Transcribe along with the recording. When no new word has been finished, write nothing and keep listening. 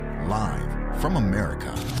Live from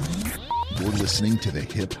America, you're listening to the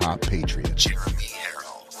Hip Hop Patriot, Jeremy Harrell.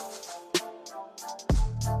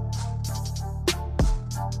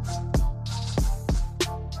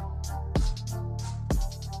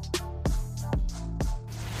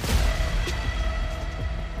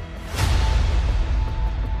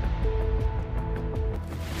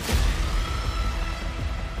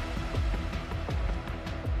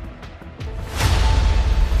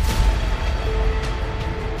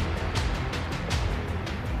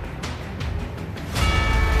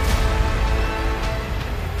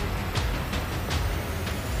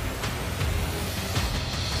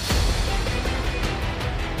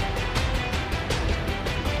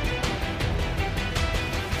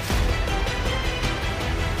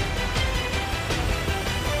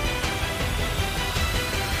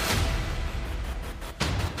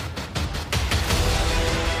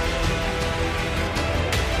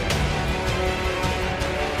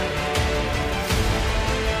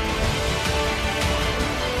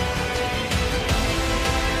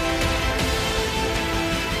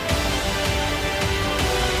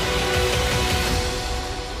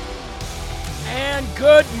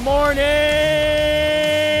 Good morning,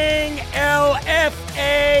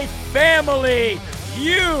 LFA family.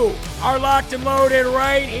 You are locked and loaded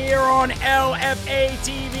right here on LFA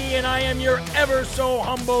TV, and I am your ever so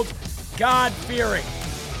humbled, God-fearing,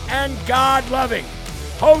 and God-loving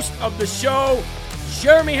host of the show,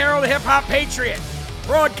 Jeremy Harrell, the Hip Hop Patriot,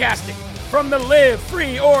 broadcasting from the Live,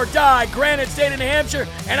 Free, or Die Granite State of New Hampshire,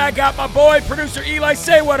 and I got my boy, producer Eli.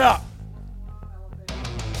 Say what up.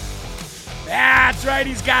 That's right,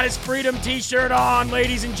 he's got his Freedom t-shirt on,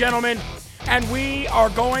 ladies and gentlemen. And we are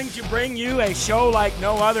going to bring you a show like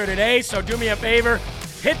no other today. So do me a favor,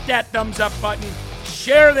 hit that thumbs up button,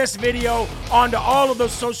 share this video onto all of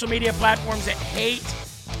those social media platforms that hate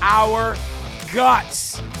our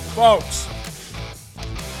guts. Folks,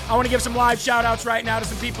 I want to give some live shout outs right now to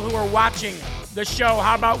some people who are watching the show.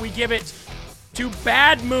 How about we give it to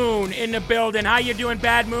Bad Moon in the building? How you doing,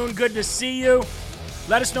 Bad Moon? Good to see you.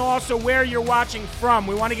 Let us know also where you're watching from.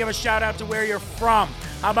 We want to give a shout out to where you're from.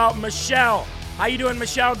 How about Michelle? How you doing,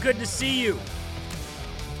 Michelle? Good to see you.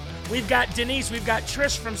 We've got Denise. We've got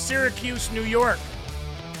Trish from Syracuse, New York.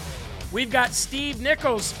 We've got Steve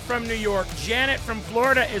Nichols from New York. Janet from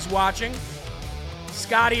Florida is watching.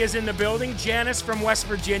 Scotty is in the building. Janice from West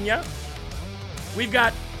Virginia. We've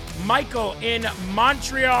got Michael in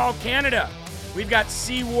Montreal, Canada. We've got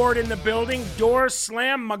C. Ward in the building. Door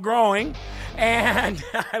Slam McGrowing. And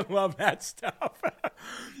I love that stuff.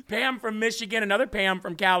 Pam from Michigan, another Pam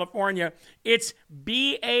from California. It's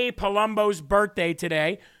B.A. Palumbo's birthday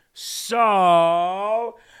today.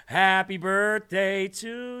 So, happy birthday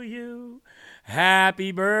to you.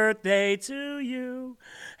 Happy birthday to you.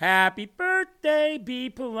 Happy birthday,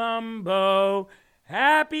 B. Palumbo.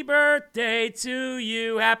 Happy birthday to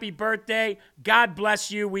you. Happy birthday. God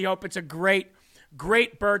bless you. We hope it's a great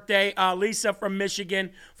birthday. Lisa from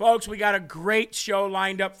Michigan. Folks, we got a great show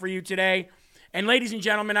lined up for you today. And ladies and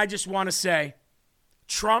gentlemen, I just want to say,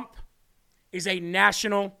 Trump is a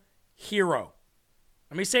national hero.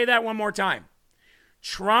 Let me say that one more time.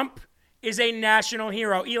 Trump is a national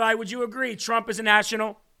hero. Eli, would you agree? Trump is a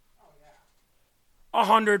national? Oh, yeah.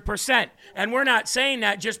 100%. And we're not saying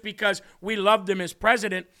that just because we loved him as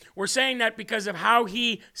president. We're saying that because of how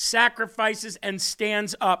he sacrifices and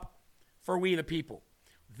stands up for we the people.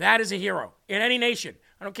 That is a hero in any nation.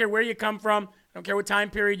 I don't care where you come from. I don't care what time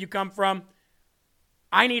period you come from.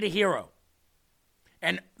 I need a hero.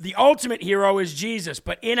 And the ultimate hero is Jesus.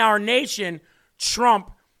 But in our nation,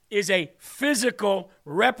 Trump is a physical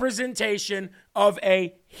representation of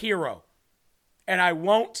a hero. And I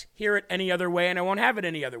won't hear it any other way, and I won't have it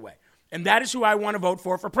any other way. And that is who I want to vote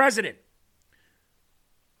for president.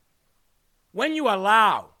 When you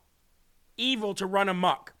allow evil to run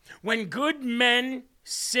amok, when good men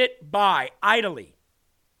sit by idly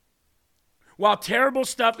while terrible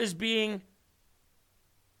stuff is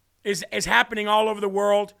happening all over the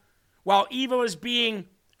world, while evil is being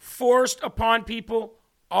forced upon people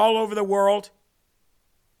all over the world,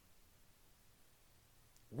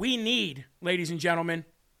 we need, ladies and gentlemen,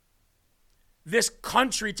 this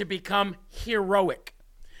country to become heroic.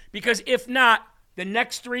 Because if not, the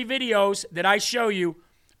next 3 videos that I show you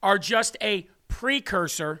are just a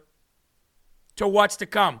precursor to what's to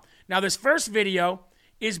come. Now, this first video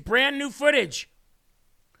is brand new footage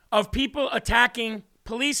of people attacking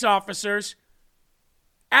police officers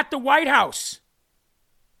at the White House.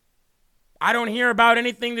 I don't hear about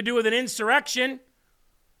anything to do with an insurrection.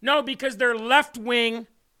 No, because they're left-wing,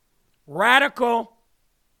 radical,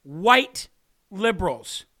 white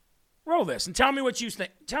liberals. Roll this and tell me what you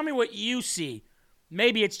think. Tell me what you see.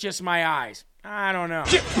 Maybe it's just my eyes. I don't know.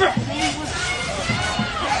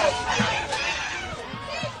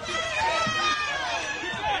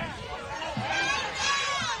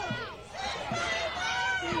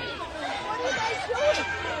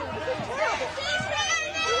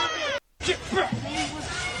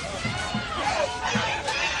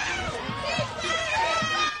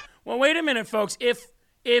 Well, wait a minute, folks. If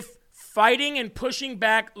fighting and pushing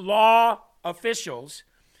back law officials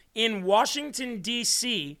in Washington,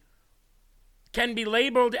 D.C. can be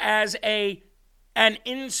labeled as an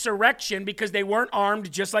insurrection because they weren't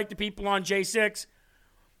armed just like the people on J6,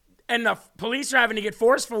 and the police are having to get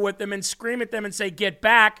forceful with them and scream at them and say, get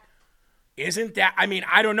back, isn't that, I mean,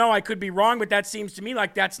 I don't know, I could be wrong, but that seems to me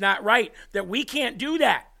like that's not right, that we can't do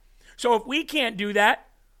that. So if we can't do that,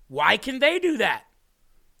 why can they do that?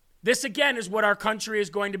 This, again, is what our country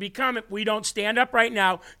is going to become if we don't stand up right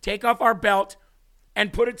now, take off our belt,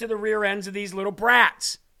 and put it to the rear ends of these little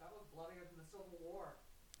brats. That was bloodier than the Civil War.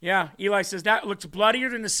 Yeah, Eli says that looks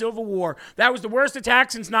bloodier than the Civil War. That was the worst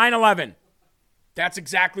attack since 9/11. That's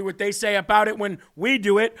exactly what they say about it when we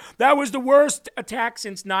do it. That was the worst attack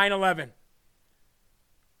since 9/11.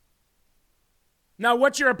 Now,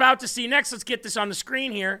 what you're about to see next, let's get this on the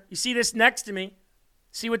screen here. You see this next to me?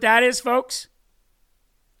 See what that is, folks?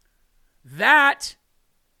 That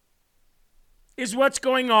is what's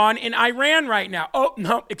going on in Iran right now. Oh,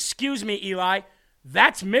 no, excuse me, Eli.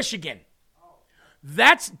 That's Michigan.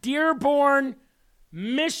 That's Dearborn,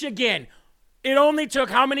 Michigan. It only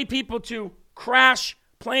took how many people to crash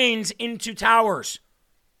planes into towers?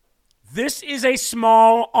 This is a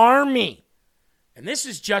small army. And this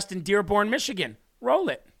is just in Dearborn, Michigan. Roll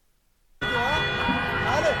it.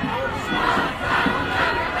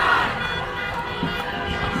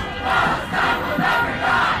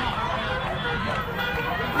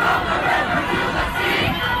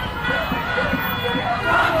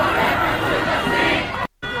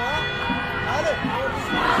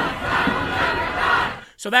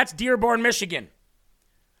 So that's Dearborn, Michigan.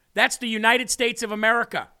 That's the United States of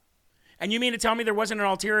America. And you mean to tell me there wasn't an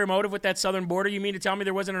ulterior motive with that southern border? You mean to tell me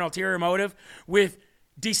there wasn't an ulterior motive with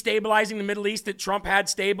destabilizing the Middle East that Trump had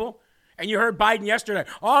stable? And you heard Biden yesterday,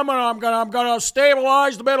 I'm gonna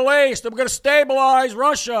stabilize the Middle East. I'm gonna stabilize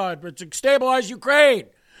Russia, to stabilize Ukraine.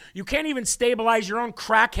 You can't even stabilize your own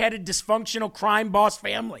crack-headed, dysfunctional crime boss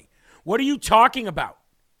family. What are you talking about?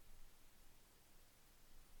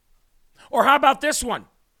 Or how about this one?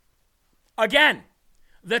 Again,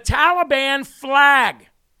 the Taliban flag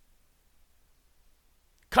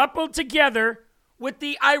coupled together with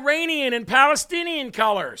the Iranian and Palestinian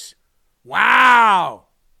colors. Wow.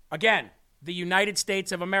 Again, the United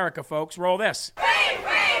States of America, folks. Roll this. Free,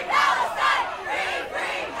 free Palestine! Free,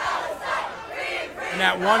 free Palestine! Free, free And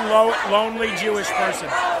that one lonely Jewish person.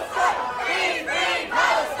 Free, free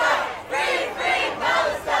Palestine! Free, free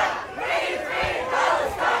Palestine! Free, free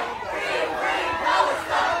Palestine! Free, free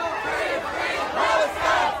Palestine! Free, free Palestine!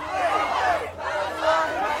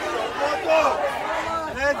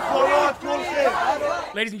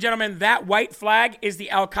 Ladies and gentlemen, that white flag is the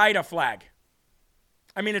Al-Qaeda flag.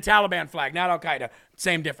 I mean, the Taliban flag, not Al-Qaeda.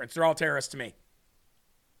 Same difference. They're all terrorists to me.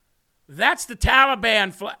 That's the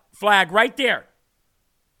Taliban flag right there.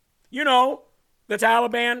 You know, the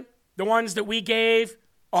Taliban, the ones that we gave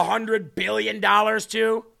 $100 billion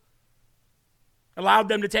to, allowed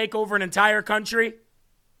them to take over an entire country.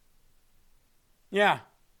 Yeah.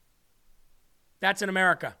 That's in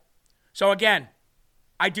America. So again,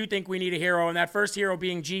 I do think we need a hero, and that first hero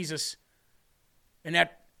being Jesus, and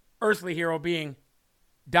that earthly hero being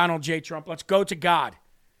Donald J. Trump. Let's go to God,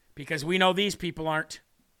 because we know these people aren't.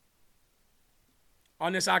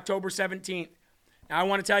 On this October 17th, now I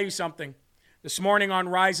want to tell you something. This morning on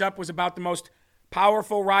Rise Up was about the most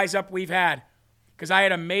powerful Rise Up we've had, because I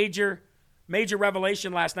had a major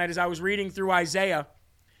revelation last night as I was reading through Isaiah,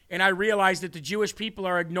 and I realized that the Jewish people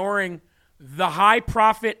are ignoring the high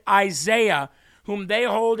prophet Isaiah, whom they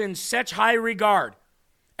hold in such high regard,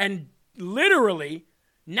 and literally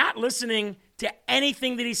not listening to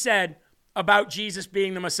anything that he said about Jesus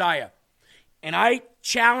being the Messiah. And I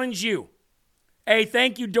challenge you. Hey,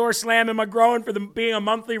 thank you, Door Slam and McGrowan, for being a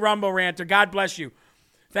monthly Rumble ranter. God bless you.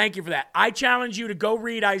 Thank you for that. I challenge you to go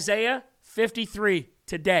read Isaiah 53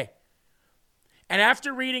 today. And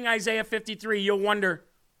after reading Isaiah 53, you'll wonder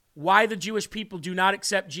why the Jewish people do not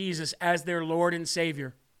accept Jesus as their Lord and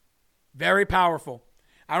Savior. Very powerful.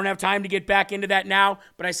 I don't have time to get back into that now,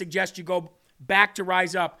 but I suggest you go back to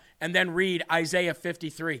Rise Up and then read Isaiah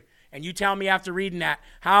 53. And you tell me after reading that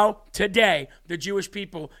how today the Jewish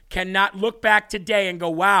people cannot look back today and go,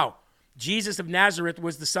 wow, Jesus of Nazareth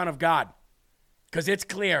was the Son of God, because it's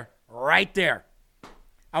clear right there.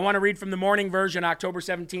 I want to read from the morning version, October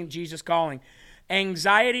 17th, Jesus Calling.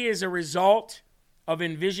 Anxiety is a result of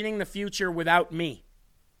envisioning the future without me.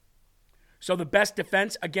 So the best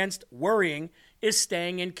defense against worrying is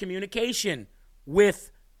staying in communication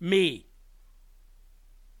with me.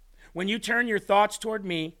 When you turn your thoughts toward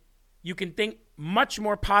me, you can think much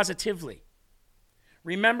more positively.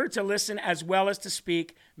 Remember to listen as well as to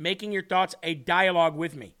speak, making your thoughts a dialogue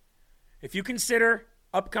with me. If you consider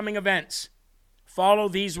upcoming events, follow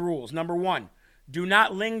these rules. Number 1, do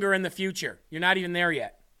not linger in the future. You're not even there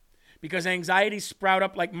yet, because anxieties sprout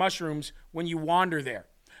up like mushrooms when you wander there.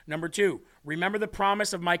 Number 2, remember the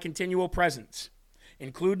promise of my continual presence.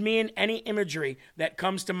 Include me in any imagery that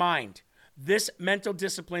comes to mind. This mental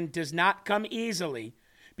discipline does not come easily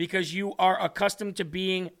because you are accustomed to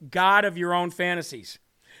being God of your own fantasies.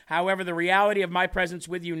 However, the reality of my presence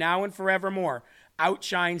with you now and forevermore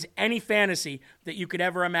outshines any fantasy that you could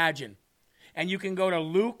ever imagine. And you can go to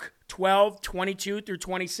Luke 12:22 through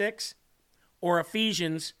 26 or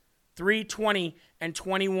Ephesians 3:20 and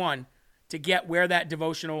 21 to get where that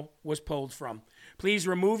devotional was pulled from. Please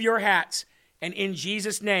remove your hats, and in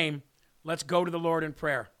Jesus' name, let's go to the Lord in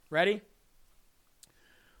prayer. Ready?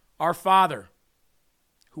 Our Father,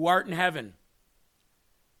 who art in heaven,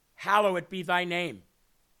 hallowed be thy name.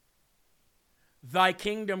 Thy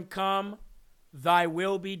kingdom come, thy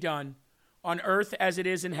will be done, on earth as it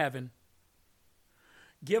is in heaven.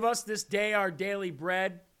 Give us this day our daily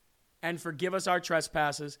bread, and forgive us our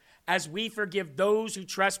trespasses, as we forgive those who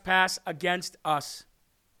trespass against us.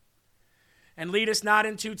 And lead us not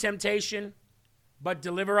into temptation, but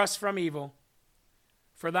deliver us from evil.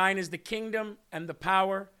 For thine is the kingdom and the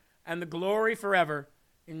power and the glory forever.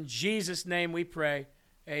 In Jesus' name we pray,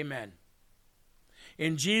 amen.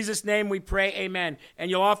 In Jesus' name we pray, amen. And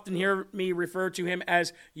you'll often hear me refer to him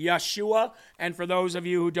as Yeshua. And for those of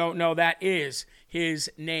you who don't know, that is his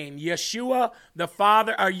name. Yeshua the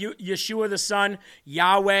Father, or Yeshua the Son,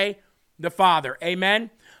 Yahweh the Father.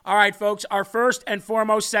 Amen. All right, folks, our first and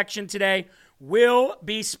foremost section today will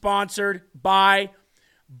be sponsored by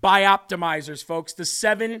Bioptimizers, folks. The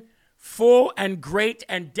 7 full and great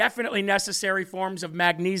and definitely necessary forms of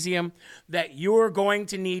magnesium that you're going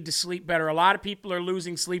to need to sleep better. A lot of people are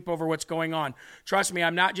losing sleep over what's going on. Trust me,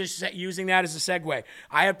 I'm not just using that as a segue.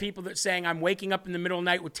 I have people that saying I'm waking up in the middle of the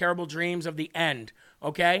night with terrible dreams of the end,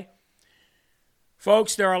 okay?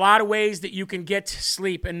 Folks, there are a lot of ways that you can get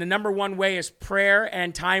sleep, and the number 1 way is prayer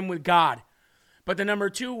and time with God. But the number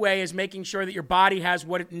 2 way is making sure that your body has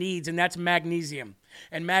what it needs, and that's magnesium.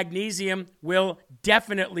 And magnesium will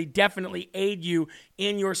definitely aid you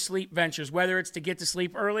in your sleep ventures, whether it's to get to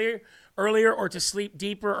sleep earlier or to sleep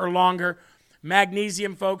deeper or longer.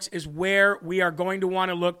 Magnesium, folks, is where we are going to want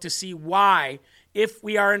to look to see why, if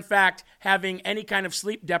we are in fact having any kind of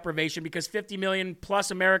sleep deprivation, because 50 million plus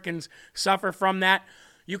Americans suffer from that.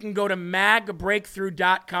 You can go to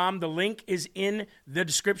magbreakthrough.com. The link is in the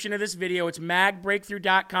description of this video. It's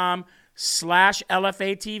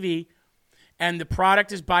magbreakthrough.com/LFATV. And the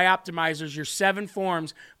product is Bioptimizers, your 7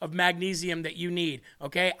 forms of magnesium that you need,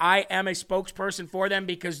 okay? I am a spokesperson for them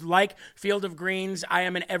because, like Field of Greens, I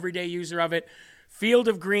am an everyday user of it. Field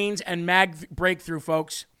of Greens and Mag Breakthrough,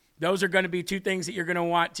 folks. Those are going to be 2 things that you're going to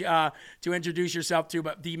want to introduce yourself to.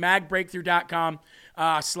 But the magbreakthrough.com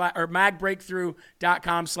or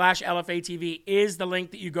magbreakthrough.com/LFATV is the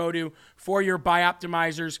link that you go to for your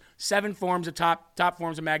Bioptimizers, 7 forms of top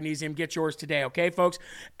forms of magnesium. Get yours today, okay, folks?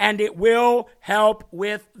 And it will help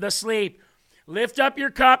with the sleep. Lift up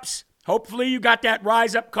your cups. Hopefully you got that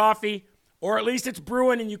Rise Up coffee, or at least it's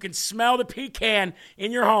brewing and you can smell the pecan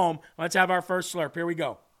in your home. Let's have our first slurp. Here we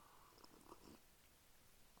go.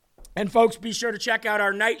 And folks, be sure to check out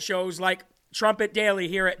our night shows like Trumpet Daily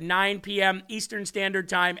here at 9 p.m. Eastern Standard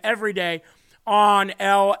Time every day on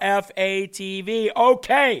LFA-TV.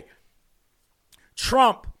 Okay.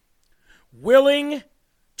 Trump willing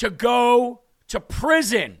to go to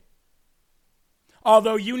prison,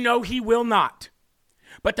 although you know he will not.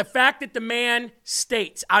 But the fact that the man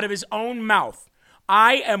states out of his own mouth,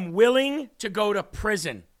 I am willing to go to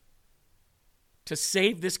prison to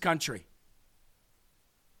save this country.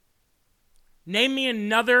 Name me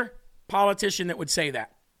another politician that would say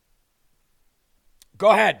that.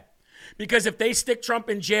 Go ahead. Because if they stick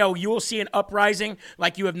Trump in jail, you will see an uprising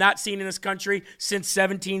like you have not seen in this country since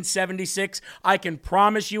 1776. I can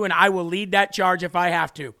promise you, and I will lead that charge if I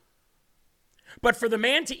have to. But for the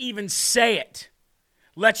man to even say it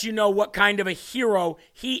lets you know what kind of a hero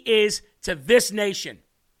he is to this nation.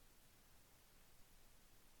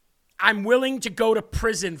 I'm willing to go to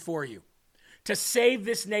prison for you, to save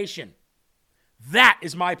this nation. That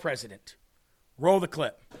is my president. Roll the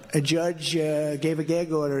clip. A judge gave a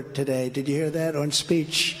gag order today. Did you hear that on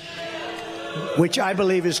speech? Which I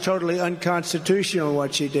believe is totally unconstitutional,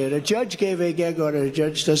 what she did. A judge gave a gag order. A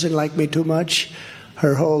judge doesn't like me too much.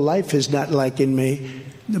 Her whole life is not liking me.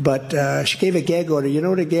 But she gave a gag order. You know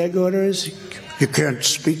what a gag order is? You can't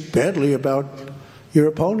speak badly about your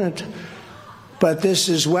opponent. But this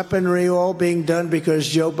is weaponry all being done because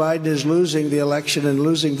Joe Biden is losing the election and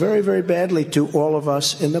losing very, very badly to all of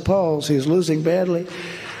us in the polls. He's losing badly.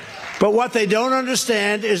 But what they don't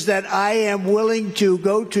understand is that I am willing to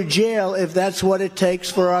go to jail if that's what it takes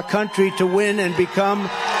for our country to win and become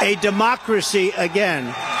a democracy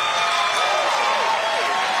again.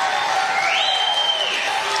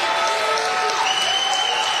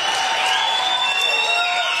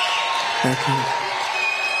 Thank you.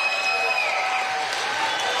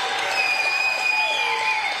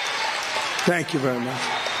 Thank you very much.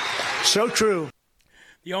 So true.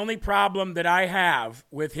 The only problem that I have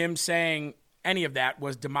with him saying any of that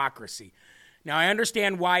was democracy. Now, I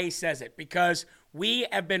understand why he says it, because we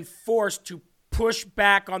have been forced to push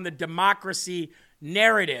back on the democracy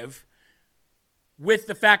narrative with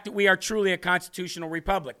the fact that we are truly a constitutional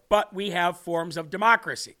republic, but we have forms of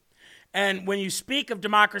democracy. And when you speak of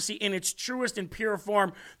democracy in its truest and pure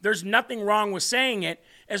form, there's nothing wrong with saying it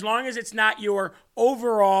as long as it's not your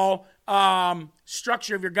overall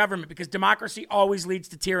structure of your government, because democracy always leads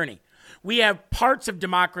to tyranny. We have parts of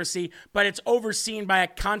democracy, but it's overseen by a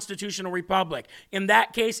constitutional republic. In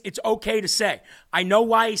that case, it's okay to say. I know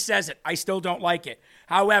why he says it. I still don't like it.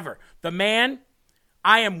 However, the man,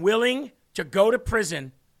 I am willing to go to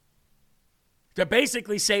prison to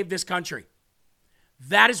basically save this country.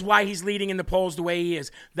 That is why he's leading in the polls the way he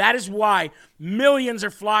is. That is why millions are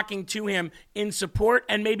flocking to him in support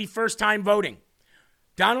and maybe first-time voting.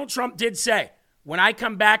 Donald Trump did say, when I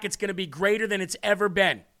come back, it's going to be greater than it's ever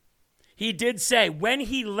been. He did say when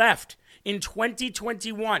he left in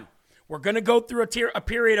 2021, we're going to go through a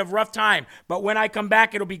period of rough time, but when I come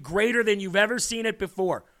back, it'll be greater than you've ever seen it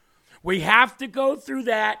before. We have to go through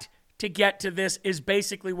that to get to this, is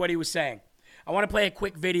basically what he was saying. I want to play a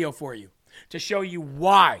quick video for you to show you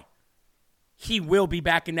why he will be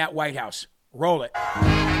back in that White House. Roll it.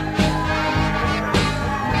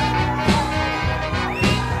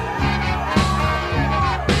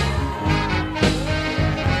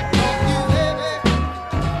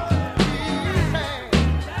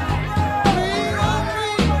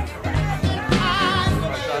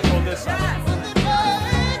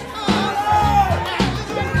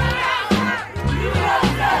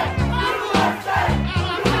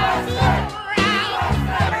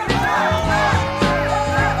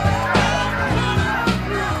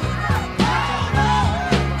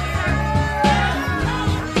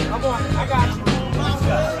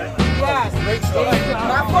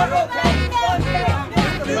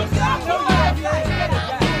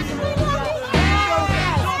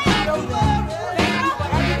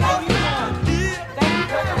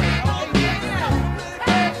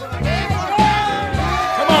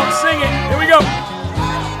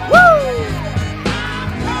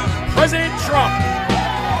 President Trump.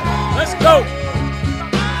 Let's go.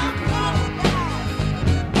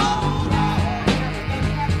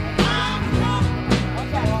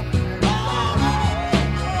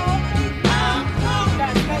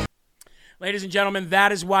 Ladies and gentlemen,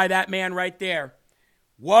 that is why that man right there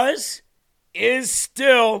was, is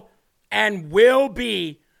still, and will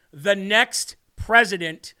be the next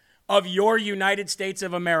president of your United States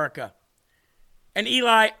of America. And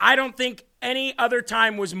Eli, I don't think any other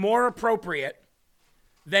time was more appropriate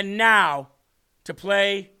than now to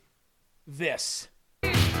play this.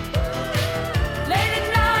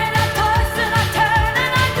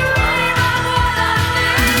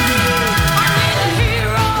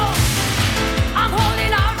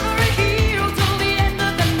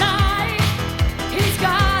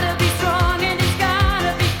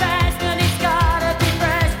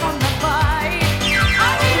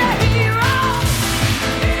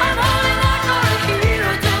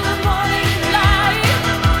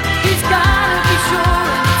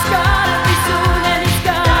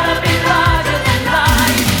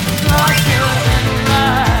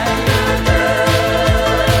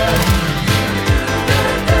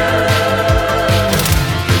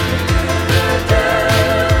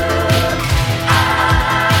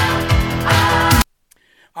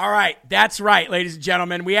 That's right, ladies and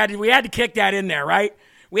gentlemen. We had to kick that in there, right?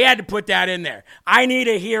 We had to put that in there. I need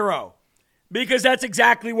a hero, because that's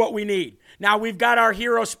exactly what we need. Now, we've got our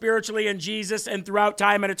hero spiritually in Jesus and throughout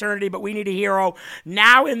time and eternity, but we need a hero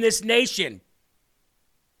now in this nation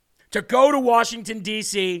to go to Washington,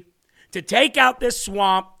 D.C., to take out this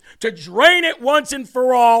swamp, to drain it once and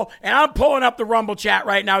for all. And I'm pulling up the Rumble chat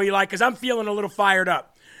right now, Eli, because I'm feeling a little fired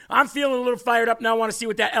up. I'm feeling a little fired up now. I want to see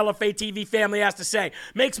what that LFA TV family has to say.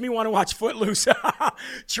 Makes me want to watch Footloose.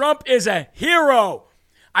 Trump is a hero.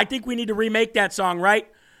 I think we need to remake that song, right?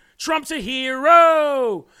 Trump's a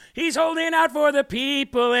hero. He's holding out for the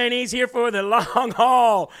people, and he's here for the long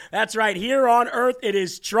haul. That's right. Here on earth, it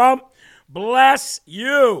is Trump. Bless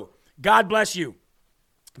you. God bless you.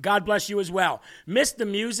 God bless you as well. Miss the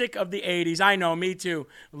music of the 80s. I know, me too.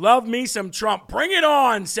 Love me some Trump. Bring it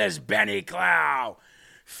on, says Benny Clow.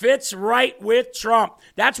 Fits right with Trump.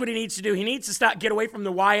 That's what he needs to do. He needs to get away from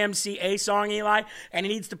the YMCA song, Eli, and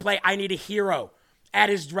he needs to play I Need a Hero at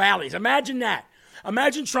his rallies. Imagine that.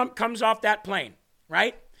 Imagine Trump comes off that plane,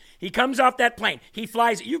 right? He comes off that plane. He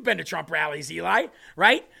flies. You've been to Trump rallies, Eli,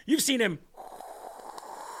 right? You've seen him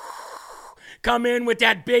come in with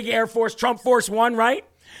that big Air Force, Trump Force One, right?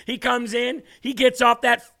 He comes in, he gets off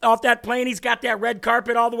that plane, he's got that red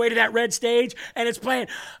carpet all the way to that red stage, and it's playing,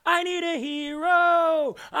 I need a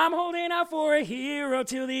hero, I'm holding out for a hero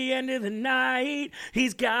till the end of the night,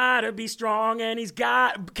 he's gotta be strong, and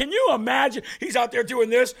can you imagine, he's out there doing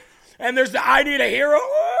this, and there's the I need a hero, woo,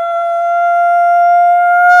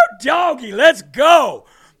 doggy, let's go,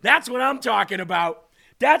 that's what I'm talking about.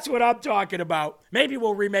 That's what I'm talking about. Maybe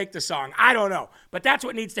we'll remake the song. I don't know. But that's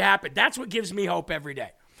what needs to happen. That's what gives me hope every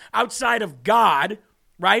day. Outside of God,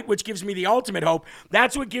 right, which gives me the ultimate hope,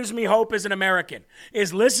 that's what gives me hope as an American,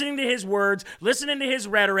 is listening to his words, listening to his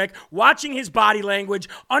rhetoric, watching his body language,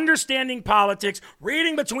 understanding politics,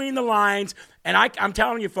 reading between the lines. And I'm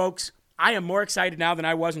telling you, folks, I am more excited now than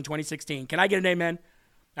I was in 2016. Can I get an amen?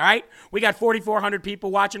 All right? We got 4,400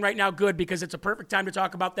 people watching right now. Good, because it's a perfect time to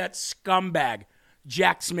talk about that scumbag,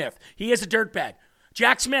 Jack Smith. He is a dirtbag.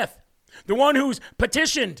 Jack Smith, the one who's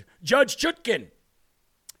petitioned Judge Chutkin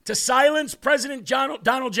to silence President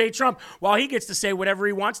Donald J. Trump while he gets to say whatever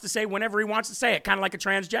he wants to say whenever he wants to say it. Kind of like a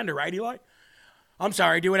transgender, right, Eli? I'm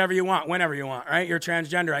sorry, do whatever you want, whenever you want, right? You're a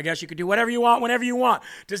transgender. I guess you could do whatever you want, whenever you want.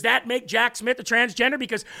 Does that make Jack Smith a transgender?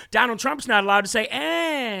 Because Donald Trump's not allowed to say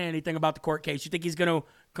anything about the court case. You think he's going to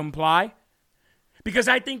comply? Because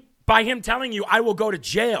I think by him telling you, I will go to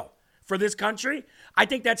jail for this country, I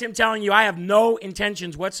think that's him telling you I have no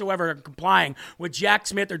intentions whatsoever of complying with Jack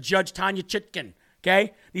Smith or Judge Tanya Chutkin,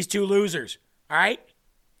 okay? These two losers, all right?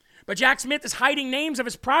 But Jack Smith is hiding names of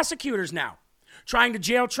his prosecutors now, trying to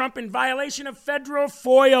jail Trump in violation of federal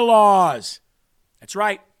FOIA laws. That's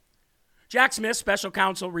right. Jack Smith's special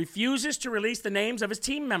counsel refuses to release the names of his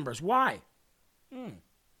team members. Why?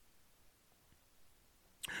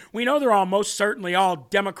 We know they're most certainly all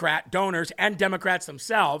Democrat donors and Democrats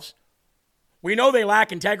themselves. We know they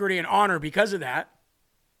lack integrity and honor because of that.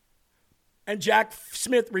 And Jack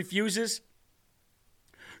Smith refuses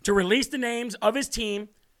to release the names of his team,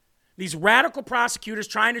 these radical prosecutors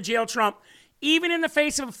trying to jail Trump, even in the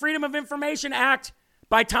face of a Freedom of Information Act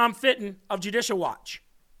by Tom Fitton of Judicial Watch.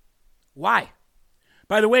 Why?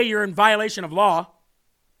 By the way, you're in violation of law.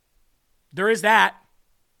 There is that.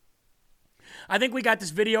 I think we got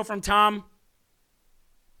this video from Tom.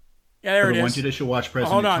 Yeah, there it is. One Judicial Watch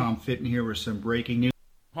President Tom Fitton here with some breaking news.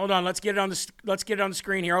 Hold on, let's get it on the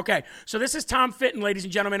screen here. Okay, so this is Tom Fitton, ladies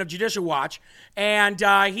and gentlemen, of Judicial Watch, and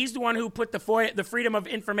he's the one who put the Freedom of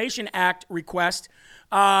Information Act request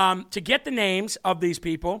to get the names of these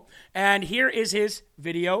people, and here is his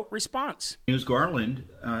video response. News Garland,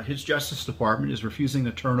 his Justice Department is refusing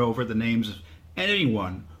to turn over the names of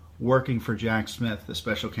anyone working for Jack Smith, the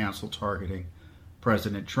special counsel targeting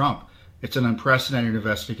President Trump. It's an unprecedented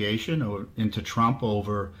investigation into Trump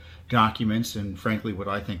over documents and, frankly, what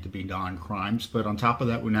I think to be non-crimes. But on top of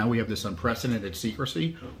that, now we have this unprecedented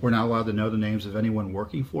secrecy. We're not allowed to know the names of anyone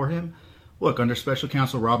working for him. Look, under Special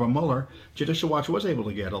Counsel Robert Mueller, Judicial Watch was able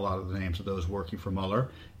to get a lot of the names of those working for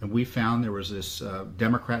Mueller, and we found there was this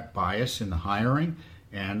Democrat bias in the hiring,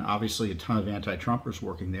 and obviously a ton of anti-Trumpers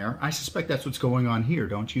working there. I suspect that's what's going on here,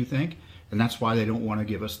 don't you think? And that's why they don't want to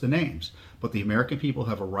give us the names. But the American people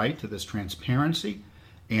have a right to this transparency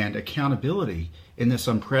and accountability in this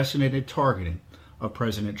unprecedented targeting of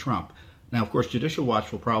President Trump. Now, of course, Judicial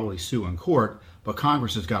Watch will probably sue in court, but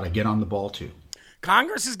Congress has got to get on the ball, too.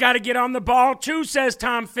 Congress has got to get on the ball, too, says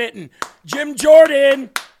Tom Fitton. Jim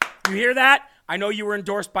Jordan, you hear that? I know you were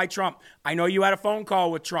endorsed by Trump. I know you had a phone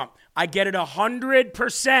call with Trump. I get it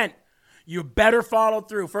 100%. You better follow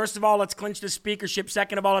through. First of all, let's clinch the speakership.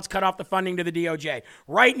 Second of all, let's cut off the funding to the DOJ.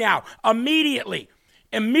 Right now, immediately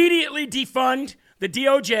defund the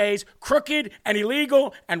DOJ's crooked and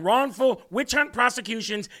illegal and wrongful witch hunt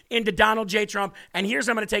prosecutions into Donald J. Trump. And here's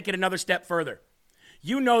how I'm going to take it another step further.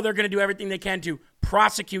 you know they're going to do everything they can to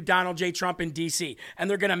prosecute Donald J. Trump in D.C. And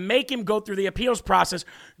they're going to make him go through the appeals process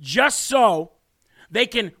just so they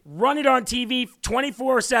can run it on TV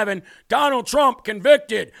 24/7. Donald Trump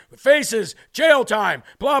convicted, faces jail time,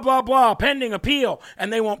 blah, blah, blah, pending appeal.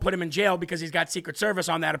 And they won't put him in jail because he's got Secret Service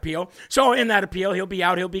on that appeal. So in that appeal, he'll be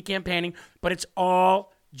out, he'll be campaigning. But it's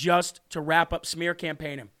all just to wrap up smear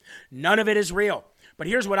campaigning. None of it is real. But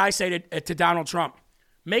here's what I say to Donald Trump.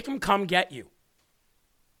 Make him come get you.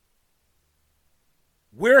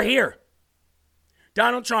 We're here.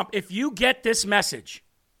 Donald Trump, if you get this message,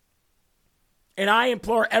 and I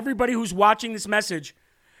implore everybody who's watching this message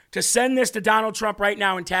to send this to Donald Trump right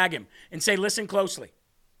now and tag him and say, listen closely.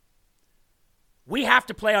 We have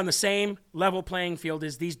to play on the same level playing field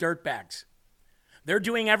as these dirtbags. They're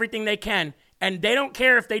doing everything they can, and they don't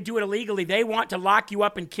care if they do it illegally. They want to lock you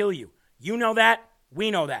up and kill you. You know that.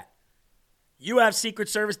 We know that. You have Secret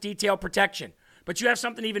Service detail protection, but you have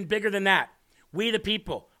something even bigger than that. We the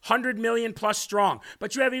people, 100 million plus strong,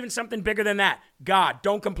 but you have even something bigger than that. God,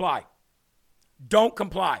 don't comply. Don't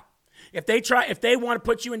comply. If they want to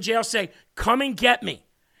put you in jail, say, come and get me.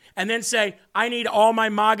 And then say, I need all my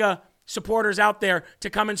MAGA supporters out there to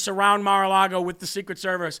come and surround Mar-a-Lago with the Secret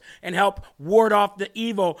Service and help ward off the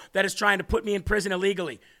evil that is trying to put me in prison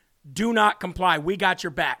illegally. Do not comply. We got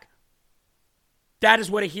your back. That is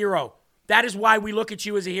what a hero. That is why we look at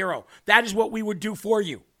you as a hero. That is what we would do for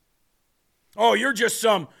you. Oh, you're just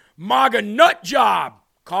some MAGA nut job.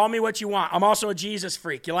 Call me what you want. I'm also a Jesus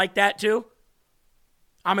freak. You like that too?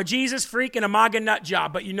 I'm a Jesus freak and a MAGA nut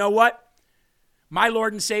job. But you know what? My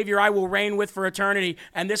Lord and Savior I will reign with for eternity.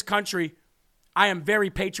 And this country, I am very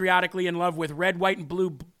patriotically in love with. Red, white, and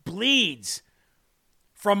blue bleeds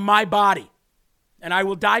from my body. And I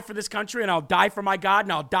will die for this country, and I'll die for my God,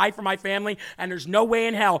 and I'll die for my family. And there's no way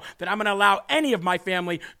in hell that I'm going to allow any of my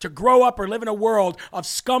family to grow up or live in a world of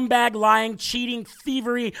scumbag, lying, cheating,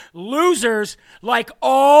 thievery, losers like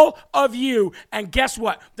all of you. And guess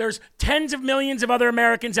what? There's tens of millions of other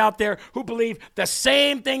Americans out there who believe the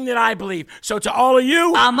same thing that I believe. So to all of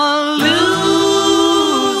you, I'm a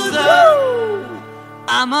loser.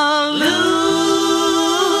 I'm a loser.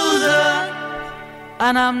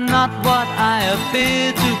 And I'm not what I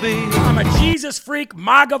appear to be. I'm a Jesus freak,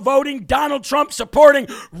 MAGA voting, Donald Trump supporting,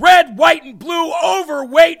 red, white, and blue,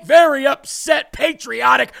 overweight, very upset,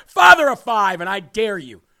 patriotic, father of five, and I dare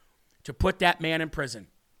you to put that man in prison.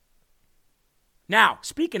 Now,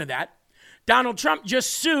 speaking of that, Donald Trump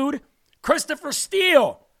just sued Christopher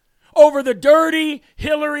Steele over the dirty,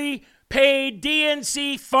 Hillary-paid,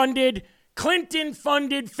 DNC-funded,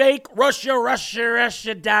 Clinton-funded fake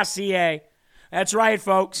Russia dossier. That's right,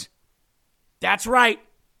 folks. That's right.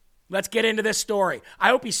 Let's get into this story. I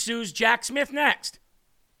hope he sues Jack Smith next.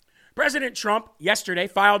 President Trump yesterday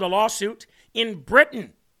filed a lawsuit in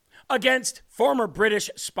Britain against former British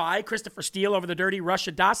spy Christopher Steele over the dirty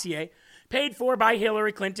Russia dossier paid for by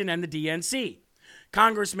Hillary Clinton and the DNC.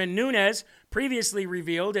 Congressman Nunes previously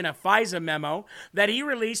revealed in a FISA memo that he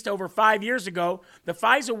released over 5 years ago the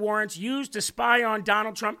FISA warrants used to spy on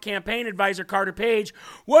Donald Trump campaign advisor Carter Page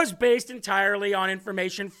was based entirely on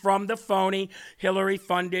information from the phony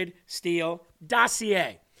Hillary-funded Steele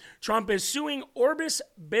dossier. Trump is suing Orbis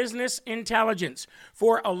Business Intelligence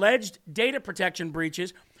for alleged data protection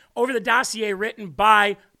breaches over the dossier written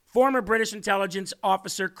by former British intelligence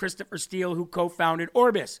officer Christopher Steele, who co-founded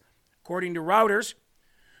Orbis. According to Reuters,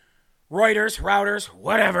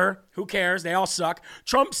 whatever, who cares, they all suck.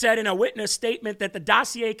 Trump said in a witness statement that the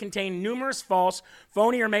dossier contained numerous false,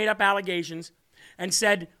 phony, or made-up allegations and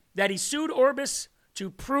said that he sued Orbis to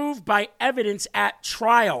prove by evidence at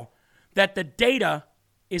trial that the data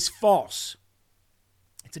is false.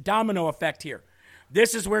 It's a domino effect here.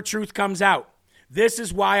 This is where truth comes out. This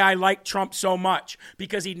is why I like Trump so much,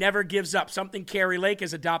 because he never gives up, something Kari Lake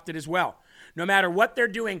has adopted as well. No matter what they're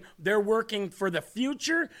doing, they're working for the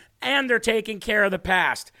future and they're taking care of the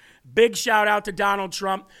past. Big shout out to Donald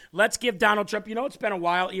Trump. Let's give Donald Trump, it's been a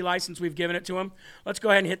while, Eli, since we've given it to him. Let's go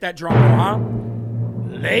ahead and hit that drum roll, huh?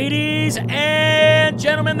 Ladies and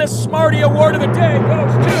gentlemen, the Smarty Award of the day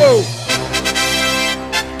goes to...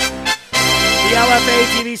 The LFA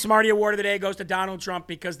TV Smarty Award of the day goes to Donald Trump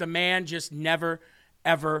because the man just never,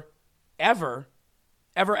 ever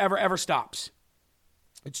stops.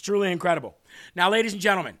 It's truly incredible. Now, ladies and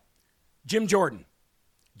gentlemen, Jim Jordan.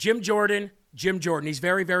 He's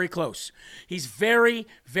very, very close. He's very,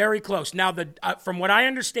 very close. Now, from what I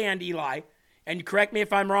understand, Eli, and correct me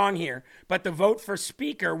if I'm wrong here, but the vote for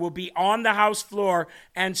Speaker will be on the House floor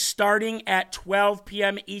and starting at 12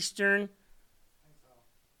 p.m. Eastern.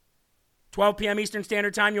 12 p.m. Eastern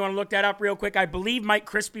Standard Time. You want to look that up real quick? I believe Mike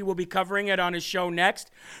Crispy will be covering it on his show next.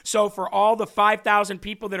 So for all the 5,000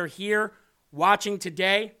 people that are here watching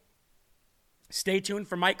today, stay tuned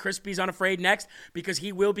for Mike Crispy's Unafraid next, because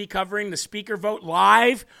he will be covering the speaker vote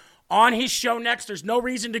live on his show next. There's no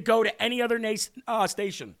reason to go to any other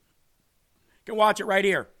station. You can watch it right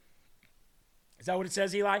here. Is that what it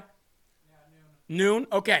says, Eli? Yeah, noon.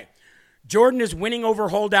 Okay. Jordan is winning over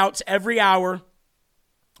holdouts every hour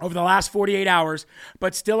over the last 48 hours,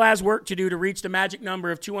 but still has work to do to reach the magic number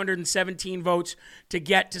of 217 votes to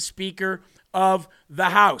get to Speaker of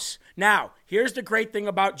the House. Now, here's the great thing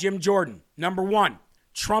about Jim Jordan. Number one,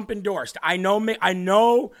 Trump endorsed. I know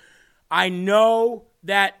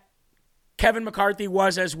that Kevin McCarthy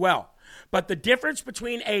was as well. But the difference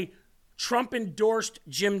between a Trump endorsed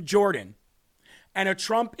Jim Jordan and a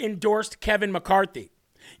Trump endorsed Kevin McCarthy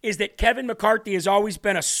is that Kevin McCarthy has always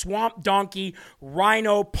been a swamp donkey,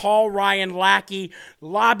 RINO, Paul Ryan lackey,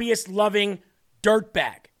 lobbyist-loving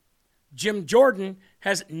dirtbag. Jim Jordan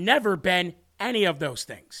has never been any of those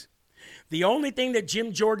things. The only thing that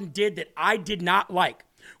Jim Jordan did that I did not like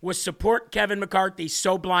was support Kevin McCarthy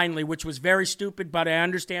so blindly, which was very stupid, but I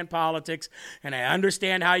understand politics, and I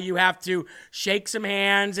understand how you have to shake some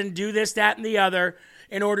hands and do this, that, and the other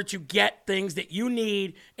in order to get things that you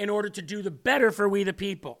need in order to do the better for we the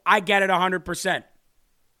people. I get it 100%.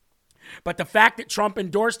 But the fact that Trump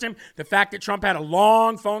endorsed him, the fact that Trump had a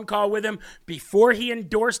long phone call with him before he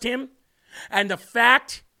endorsed him, and the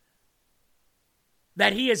fact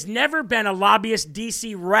that he has never been a lobbyist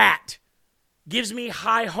DC rat gives me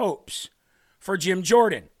high hopes for Jim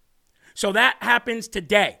Jordan. So that happens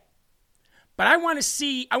today. But I want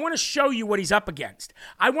to show you what he's up against.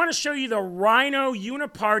 I want to show you the RINO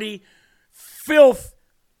uniparty filth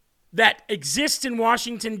that exists in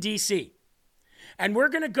Washington, D.C. And we're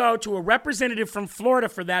going to go to a representative from Florida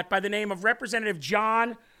for that by the name of Representative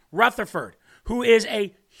John Rutherford, who is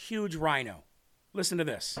a huge RINO. Listen to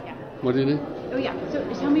this. Yeah. What do you need? Oh, yeah. So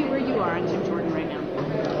tell me where you are on Jim Jordan right now.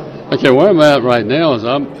 Okay, where I'm at right now is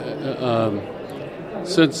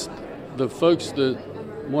since the folks that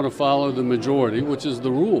want to follow the majority, which is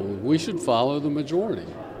the rule, we should follow the majority.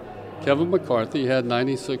 Kevin McCarthy had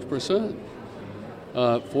 96%.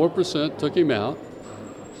 4% took him out,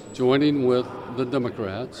 joining with the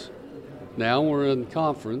Democrats. Now we're in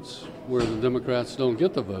conference where the Democrats don't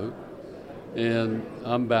get the vote, and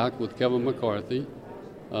I'm back with Kevin McCarthy.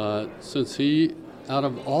 Since he, out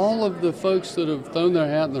of all of the folks that have thrown their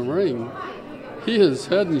hat in the ring, he is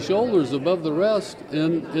head and shoulders above the rest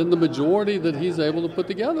in the majority that he's able to put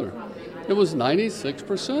together. It was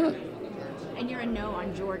 96%. And you're a no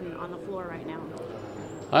on Jordan on the floor right now.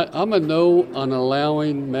 I'm a no on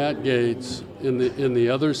allowing Matt Gaetz in the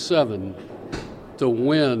other 7 to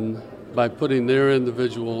win by putting their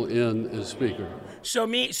individual in as speaker. So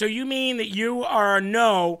you mean that you are a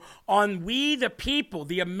no on we the people,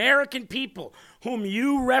 the American people whom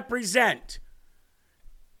you represent.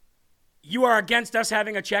 You are against us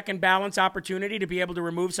having a check and balance opportunity to be able to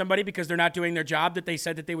remove somebody because they're not doing their job that they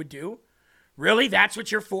said that they would do? Really? That's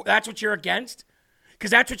what you're for? That's what you're against?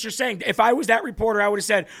 Because that's what you're saying. If I was that reporter, I would have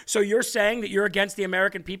said, so you're saying that you're against the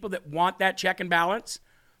American people that want that check and balance?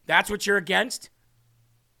 That's what you're against?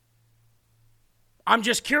 I'm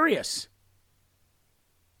just curious.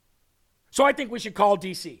 So I think we should call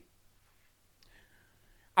DC.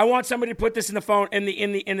 I want somebody to put this in the phone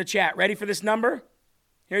in the chat. Ready for this number?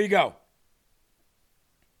 Here you go.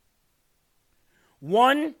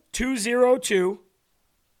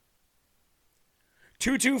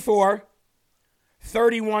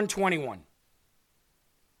 1-202-224-3121.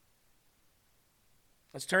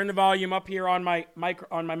 Let's turn the volume up here on my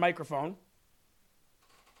microphone.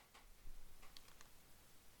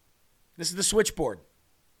 This is the switchboard.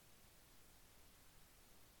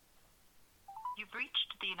 You've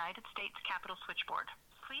reached the United States Capitol switchboard.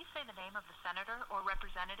 Please say the name of the senator or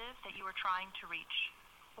representative that you are trying to reach,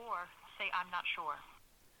 or say I'm not sure.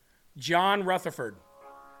 John Rutherford.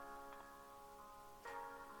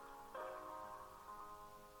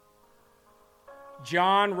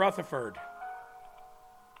 John Rutherford.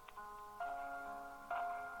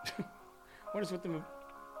 What is with the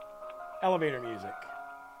elevator music?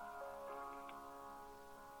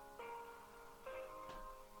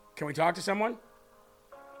 Can we talk to someone?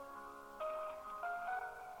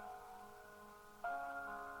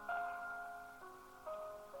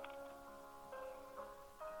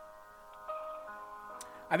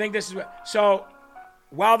 I think this is what, so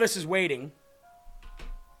while this is waiting,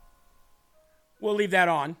 we'll leave that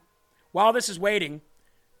on. While this is waiting,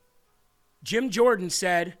 Jim Jordan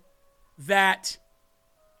said that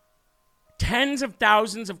tens of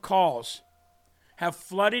thousands of calls have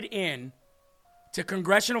flooded in to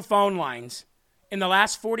congressional phone lines in the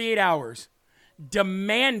last 48 hours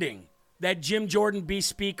demanding that Jim Jordan be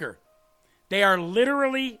Speaker. They are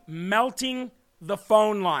literally melting the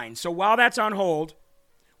phone line. So while that's on hold,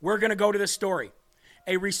 we're going to go to the story.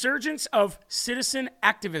 A resurgence of citizen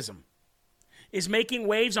activism is making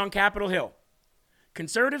waves on Capitol Hill.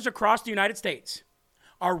 Conservatives across the United States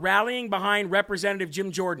are rallying behind Representative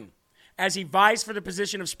Jim Jordan as he vies for the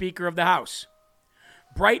position of Speaker of the House.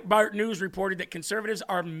 Breitbart News reported that conservatives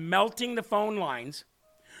are melting the phone lines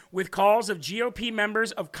with calls of GOP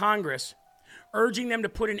members of Congress urging them to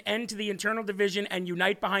put an end to the internal division and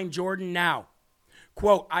unite behind Jordan now.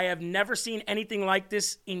 Quote, I have never seen anything like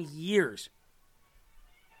this in years.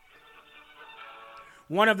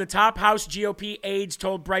 One of the top House GOP aides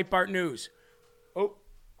told Breitbart News. Oh.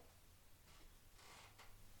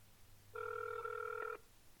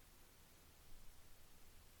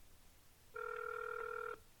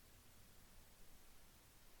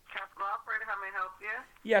 Capitol Operator, how may I help you?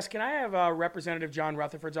 Yes, can I have Representative John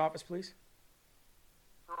Rutherford's office, please?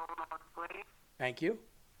 Please. Thank you.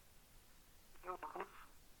 You're welcome.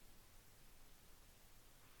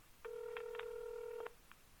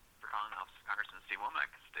 For calling Office of Congressman Steve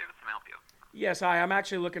Womack, this is Davis. May I help you? Yes, hi. I'm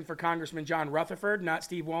actually looking for Congressman John Rutherford, not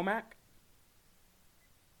Steve Womack.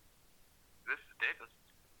 This is Davis.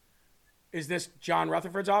 Is this John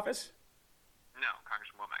Rutherford's office? No,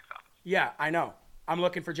 Congressman Womack's office. Yeah, I know. I'm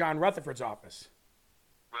looking for John Rutherford's office.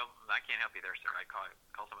 Well, I can't help you there, sir. I'd call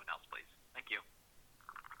someone else, please. Thank you.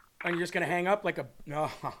 And you're just going to hang up like a...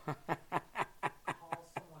 No. Call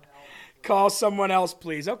someone else. Call someone else,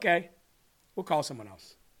 please. Okay. We'll call someone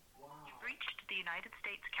else. You've reached the United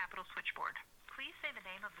States Capitol switchboard. Please say the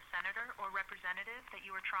name of the senator or representative that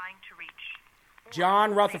you are trying to reach. Or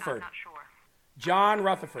John say, Rutherford. I'm not sure. John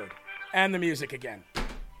Rutherford. And the music again.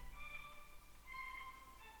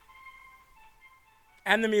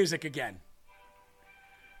 And the music again.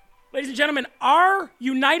 Ladies and gentlemen, our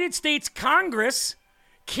United States Congress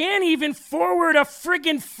can't even forward a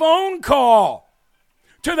friggin' phone call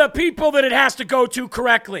to the people that it has to go to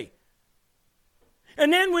correctly.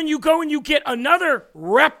 And then when you go and you get another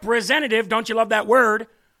representative, don't you love that word?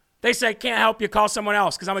 They say, can't help you, call someone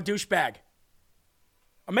else because I'm a douchebag.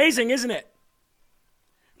 Amazing, isn't it?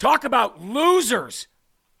 Talk about losers.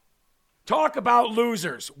 Talk about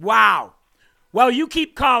losers. Wow. Well, you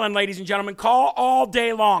keep calling, ladies and gentlemen. Call all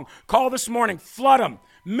day long. Call this morning. Flood them.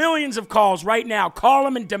 Millions of calls right now. Call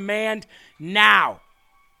them and demand now.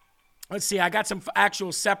 Let's see. I got some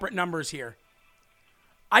actual separate numbers here.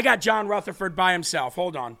 I got John Rutherford by himself.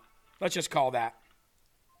 Hold on. Let's just call that.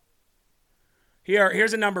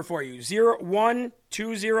 Here's a number for you.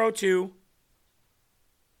 01202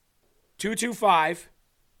 225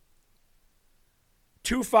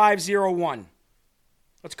 2501.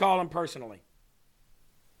 Let's call him personally.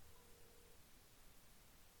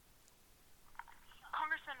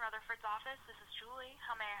 Congressman Rutherford's office, this is Julie.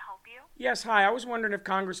 How may I help you? Yes, hi. I was wondering if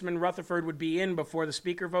Congressman Rutherford would be in before the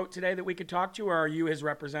speaker vote today that we could talk to, or are you his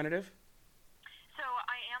representative? So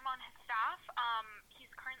I am on his staff. He's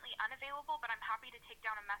currently unavailable, but I'm happy to take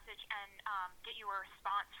down a message and get you a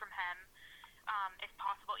response from him, if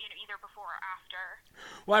possible, either before or after.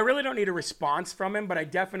 Well, I really don't need a response from him, but I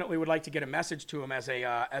definitely would like to get a message to him as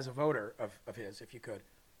a voter of his, if you could.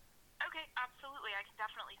 Okay, absolutely. I can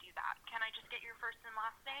definitely do that. Can I just get your first and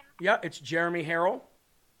last name? Yeah, it's Jeremy Harrell.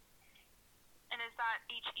 And is that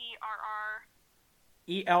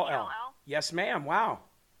Herrell? ELL. Yes, ma'am. Wow.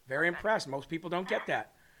 Very impressed. Most people don't get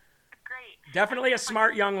that. Great. Definitely a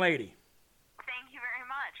smart young lady. Thank you very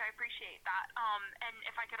much. I appreciate that. And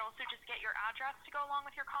if I could also just get your address to go along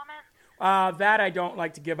with your comment? That I don't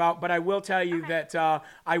like to give out, but I will tell you that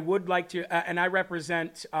I would like to, and I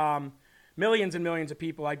represent millions and millions of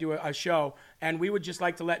people. I do a show, and we would just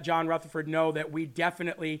like to let John Rutherford know that we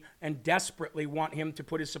definitely and desperately want him to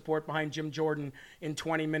put his support behind Jim Jordan in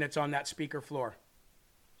 20 minutes on that speaker floor.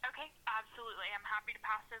 Okay, absolutely. I'm happy to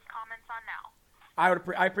pass those comments on now.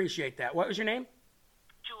 I appreciate that. What was your name?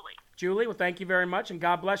 Julie. Julie, well, thank you very much, and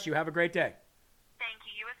God bless you. Have a great day. Thank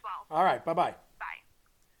you. You as well. All right, bye-bye. Bye.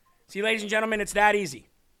 See, ladies and gentlemen, it's that easy.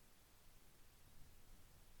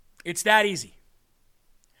 It's that easy.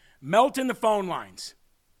 Melting the phone lines.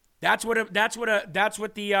 That's what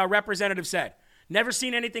the representative said. Never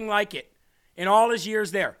seen anything like it in all his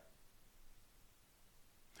years there.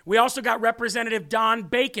 We also got Representative Don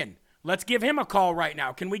Bacon. Let's give him a call right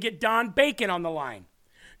now. Can we get Don Bacon on the line?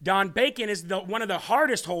 Don Bacon is one of the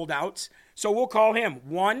hardest holdouts, so we'll call him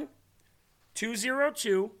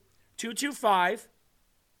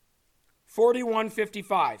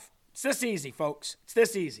 1-202-225-4155. It's this easy, folks. It's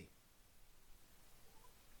this easy.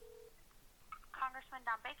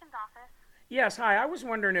 Bacon's office. Yes, hi. I was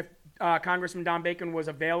wondering if Congressman Don Bacon was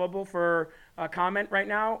available for a comment right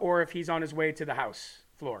now, or if he's on his way to the House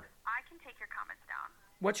floor. I can take your comments down.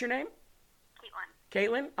 What's your name?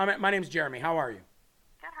 Caitlin. Caitlin? My name's Jeremy. How are you?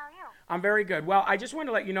 Good, how are you? I'm very good. Well, I just want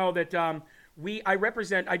to let you know that I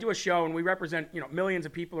do a show, and we represent millions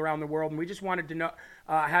of people around the world, and we just wanted to know,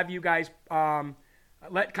 have you guys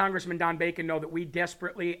let Congressman Don Bacon know that we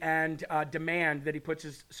desperately and demand that he puts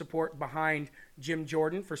his support behind Jim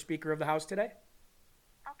Jordan for Speaker of the House today.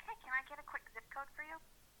 Okay, can I get a quick zip code for you?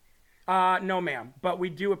 No, ma'am, but we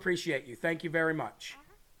do appreciate you. Thank you very much.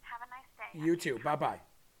 Have a nice day. You too. Bye-bye.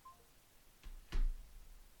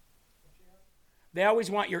 They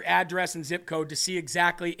always want your address and zip code to see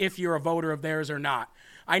exactly if you're a voter of theirs or not.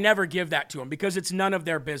 I never give that to them because it's none of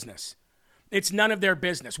their business. It's none of their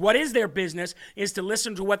business. What is their business is to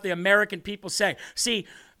listen to what the American people say. See,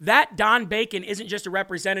 that Don Bacon isn't just a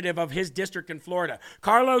representative of his district in Florida.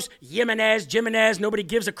 Carlos Jimenez, nobody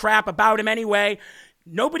gives a crap about him anyway.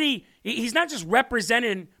 He's not just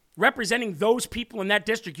representing those people in that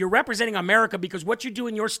district. You're representing America because what you do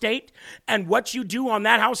in your state and what you do on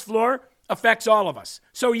that House floor affects all of us.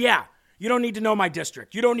 So yeah, you don't need to know my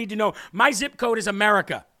district. You don't need to know. My zip code is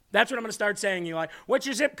America. That's what I'm going to start saying, Eli. What's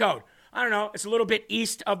your zip code? I don't know. It's a little bit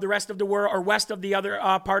east of the rest of the world or west of the other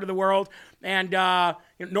part of the world. And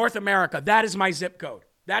North America, that is my zip code.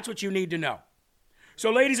 That's what you need to know.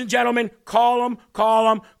 So ladies and gentlemen, call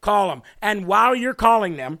them. And while you're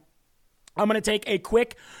calling them, I'm going to take a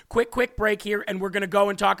quick break here, and we're going to go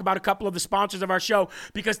and talk about a couple of the sponsors of our show.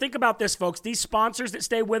 Because think about this, folks. These sponsors that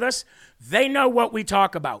stay with us, they know what we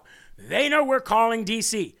talk about. They know we're calling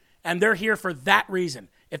DC, and they're here for that reason.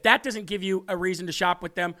 If that doesn't give you a reason to shop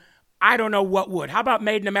with them, I don't know what would. How about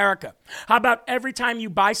Made in America? How about every time you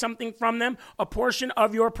buy something from them, a portion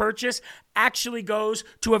of your purchase actually goes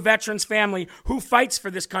to a veteran's family who fights for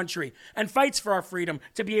this country and fights for our freedom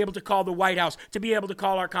to be able to call the White House, to be able to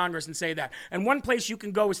call our Congress and say that. And one place you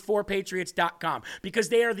can go is 4patriots.com because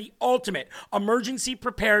they are the ultimate emergency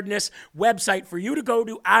preparedness website for you to go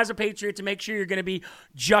to as a patriot to make sure you're going to be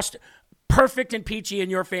just perfect and peachy in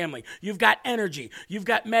your family. You've got energy. You've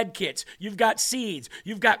got med kits. You've got seeds.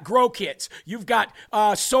 You've got grow kits. You've got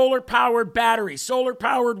solar-powered batteries,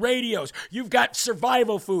 solar-powered radios. You've got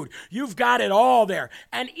survival food. You've got it all there.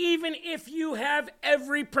 And even if you have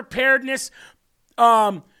every preparedness,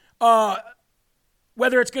 whether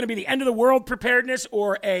it's going to be the end of the world preparedness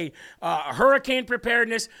or a hurricane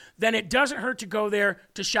preparedness, then it doesn't hurt to go there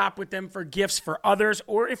to shop with them for gifts for others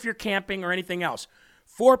or if you're camping or anything else.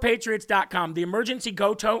 4patriots.com. The emergency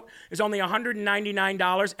go tote is only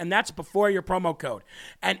 $199, and that's before your promo code.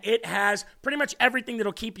 And it has pretty much everything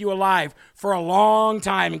that'll keep you alive for a long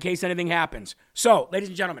time in case anything happens. So, ladies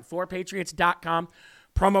and gentlemen, 4patriots.com,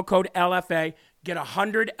 promo code LFA, get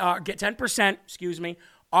 10%,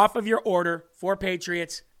 off of your order,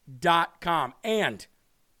 4patriots.com. And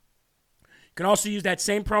you can also use that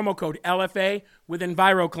same promo code LFA with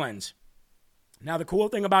EnviroCleanse. Now, the cool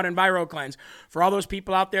thing about EnviroCleanse, for all those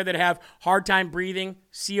people out there that have hard time breathing,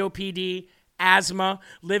 COPD, asthma,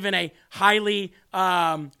 live in a highly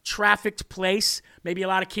trafficked place, maybe a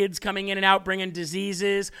lot of kids coming in and out, bringing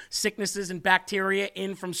diseases, sicknesses, and bacteria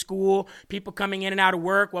in from school, people coming in and out of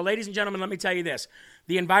work. Well, ladies and gentlemen, let me tell you this.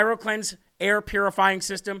 The EnviroCleanse air purifying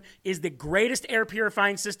system is the greatest air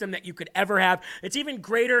purifying system that you could ever have. It's even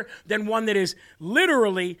greater than one that is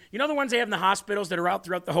literally, you know the ones they have in the hospitals that are out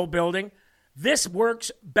throughout the whole building? This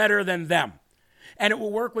works better than them. And it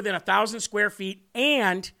will work within 1,000 square feet,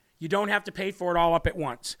 and you don't have to pay for it all up at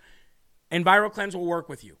once. EnviroCleanse will work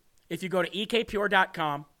with you. If you go to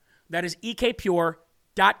ekpure.com, that is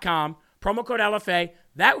ekpure.com, promo code LFA,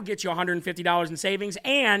 that will get you $150 in savings,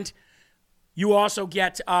 and you also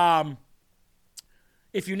get,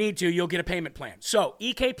 if you need to, you'll get a payment plan. So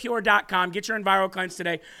ekpure.com, get your EnviroCleanse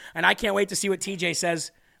today, and I can't wait to see what TJ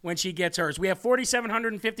says when she gets hers. We have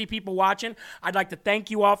 4,750 people watching. I'd like to thank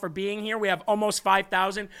you all for being here. We have almost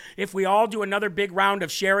 5,000. If we all do another big round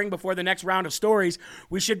of sharing before the next round of stories,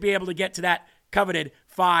 we should be able to get to that coveted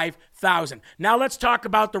 5,000. Now let's talk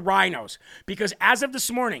about the RINOs, because as of this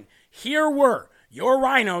morning, here were your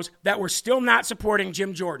RINOs that were still not supporting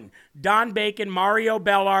Jim Jordan: Don Bacon, Mario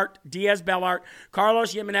Bellart, Diaz Bellart,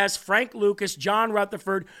 Carlos Jimenez, Frank Lucas, John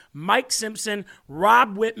Rutherford, Mike Simpson,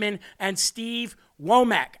 Rob Whitman, and Steve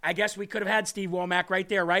Womack. I guess we could have had Steve Womack right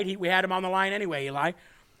there, right? We had him on the line anyway, Eli.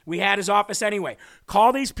 We had his office anyway.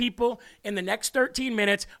 Call these people in the next 13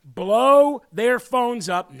 minutes, blow their phones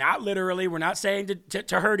up, not literally, we're not saying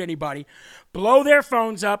to hurt anybody, blow their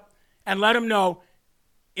phones up and let them know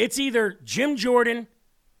it's either Jim Jordan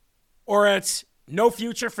or it's No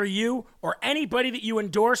future for you or anybody that you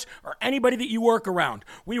endorse or anybody that you work around.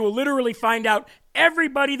 We will literally find out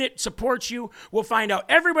everybody that supports you. We'll find out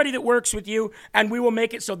everybody that works with you, and we will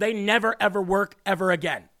make it so they never, ever work ever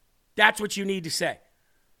again. That's what you need to say.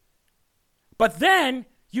 But then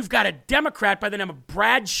you've got a Democrat by the name of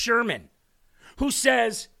Brad Sherman who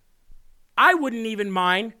says, I wouldn't even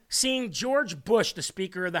mind seeing George Bush, the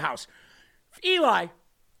Speaker of the House. Eli,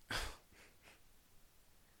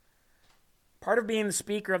 part of being the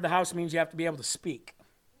Speaker of the House means you have to be able to speak.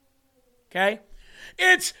 Okay?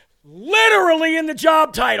 It's literally in the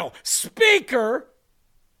job title, Speaker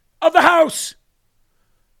of the House.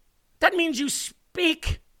 That means you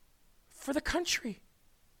speak for the country.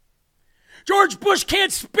 George Bush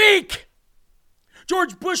can't speak.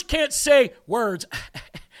 George Bush can't say words.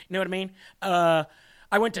 You know what I mean?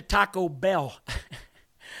 I went to Taco Bell.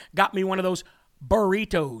 Got me one of those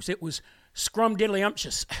burritos. It was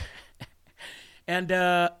scrumdiddlyumptious. And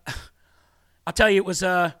I'll tell you,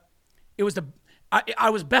 I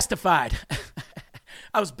was bestified.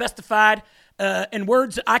 I was bestified in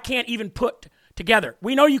words that I can't even put together.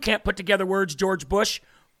 We know you can't put together words, George Bush.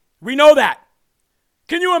 We know that.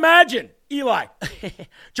 Can you imagine, Eli?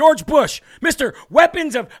 George Bush, Mr.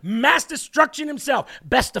 Weapons of Mass Destruction himself,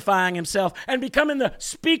 bestifying himself and becoming the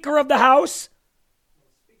Speaker of the House.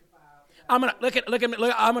 I'm gonna look at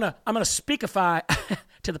me. I'm gonna speakify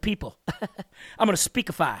to the people. I'm gonna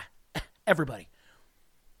speakify everybody.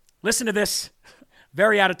 Listen to this.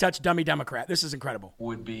 Very out of touch dummy Democrat. This is incredible.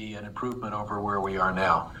 Would be an improvement over where we are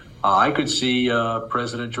now. I could see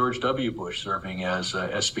President George W. Bush serving as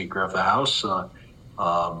Speaker of the House.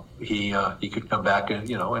 He could come back and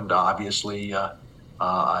obviously I'm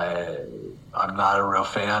not a real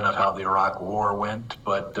fan of how the Iraq War went,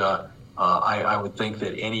 but I would think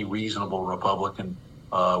that any reasonable Republican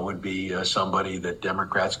would be somebody that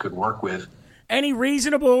Democrats could work with. Any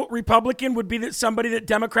reasonable Republican would be somebody that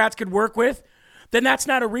Democrats could work with? Then that's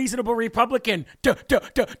not a reasonable Republican.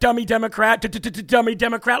 Dummy Democrat. Dummy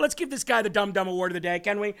Democrat. Let's give this guy the Dumb Award of the day,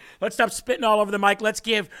 can we? Let's stop spitting all over the mic. Let's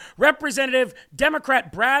give Representative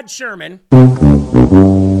Democrat Brad Sherman the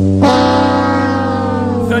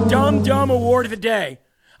Dumb Award of the day.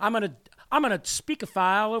 I'm gonna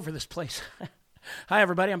speakify all over this place. Hi,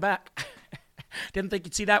 everybody. I'm back. Didn't think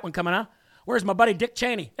you'd see that one coming, huh? Where's my buddy Dick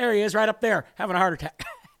Cheney? There he is, right up there, having a heart attack.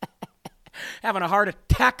 Having a heart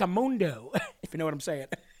attack-a-mundo, if you know what I'm saying.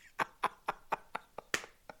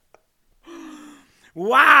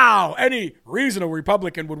 Wow. Any reasonable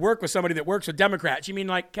Republican would work with somebody that works with Democrats. You mean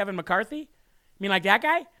like Kevin McCarthy? You mean like that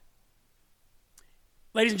guy?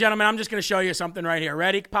 Ladies and gentlemen, I'm just going to show you something right here.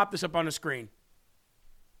 Ready? Pop this up on the screen.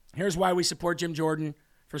 Here's why we support Jim Jordan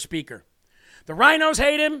for Speaker. The RINOs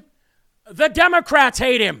hate him. The Democrats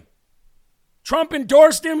hate him. Trump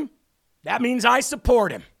endorsed him. That means I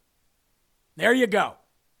support him. There you go.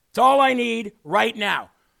 It's all I need right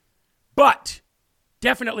now. But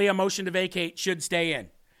definitely a motion to vacate should stay in,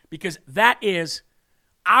 because that is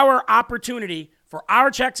our opportunity for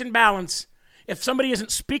our checks and balance. If somebody isn't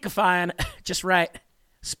speakifying just right,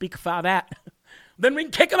 speakify that, then we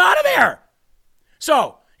can kick him out of there.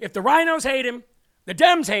 So if the RINOs hate him, the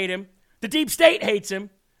Dems hate him, the deep state hates him,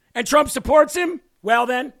 and Trump supports him, well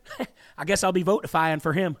then, I guess I'll be votifying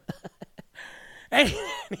for him.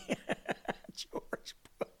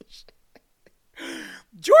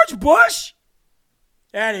 George Bush?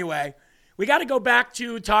 Anyway, we got to go back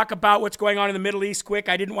to talk about what's going on in the Middle East quick.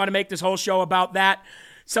 I didn't want to make this whole show about that.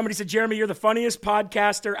 Somebody said, Jeremy, you're the funniest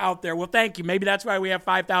podcaster out there. Well, thank you. Maybe that's why we have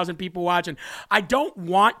 5,000 people watching. I don't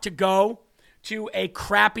want to go to a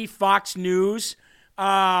crappy Fox News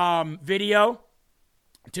video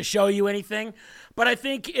to show you anything, but I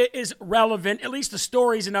think it is relevant. At least the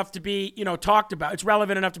story's enough to be, talked about. It's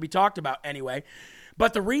relevant enough to be talked about anyway.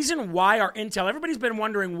 But the reason why our intel, everybody's been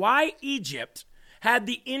wondering why Egypt had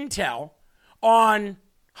the intel on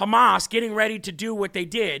Hamas getting ready to do what they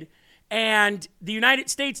did, and the United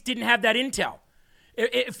States didn't have that intel.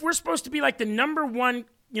 If we're supposed to be like the number one,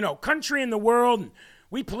 country in the world, and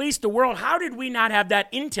we police the world, how did we not have that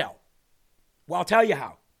intel? Well, I'll tell you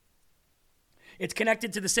how. It's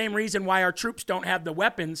connected to the same reason why our troops don't have the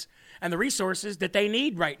weapons and the resources that they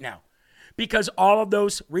need right now. Because all of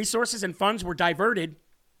those resources and funds were diverted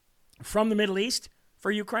from the Middle East for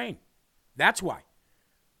Ukraine. That's why.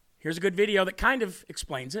 Here's a good video that kind of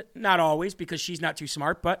explains it. Not always, because she's not too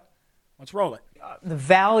smart, but let's roll it. The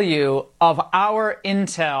value of our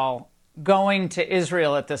intel going to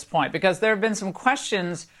Israel at this point, because there have been some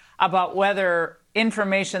questions about whether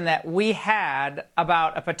information that we had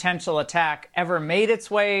about a potential attack ever made its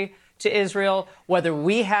way to Israel, whether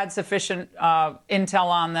we had sufficient intel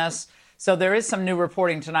on this. So there is some new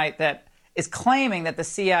reporting tonight that is claiming that the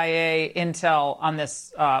CIA intel on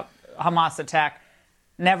this Hamas attack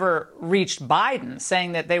never reached Biden,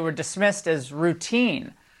 saying that they were dismissed as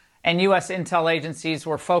routine. And U.S. intel agencies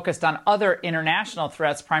were focused on other international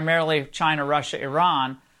threats, primarily China, Russia,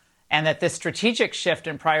 Iran, and that this strategic shift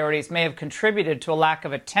in priorities may have contributed to a lack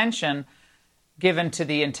of attention given to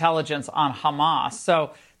the intelligence on Hamas.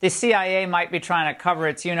 So the CIA might be trying to cover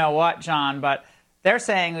its you-know-what, John, but they're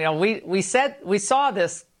saying, we saw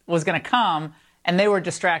this was going to come, and they were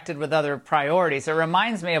distracted with other priorities. It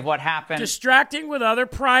reminds me of what happened. Distracting with other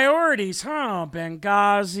priorities, huh?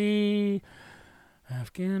 Benghazi,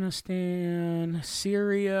 Afghanistan,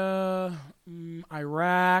 Syria,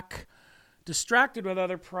 Iraq. Distracted with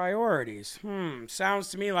other priorities. Sounds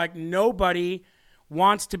to me like nobody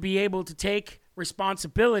wants to be able to take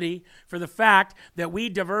responsibility for the fact that we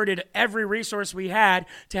diverted every resource we had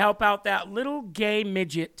to help out that little gay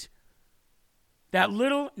midget, that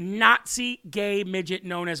little Nazi gay midget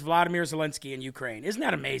known as Vladimir Zelensky in Ukraine. Isn't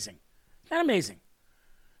that amazing? Isn't that amazing?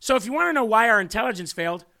 So if you want to know why our intelligence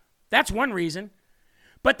failed, that's one reason.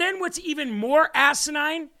 But then what's even more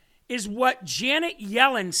asinine is what Janet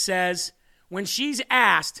Yellen says when she's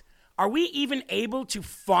asked, are we even able to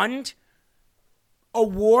fund a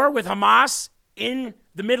war with Hamas in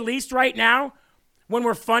the Middle East right now when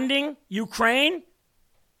we're funding Ukraine?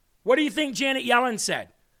 What do you think Janet Yellen said?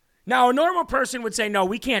 Now, a normal person would say, no,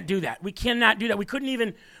 we can't do that. We cannot do that. We couldn't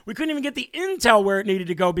even get the intel where it needed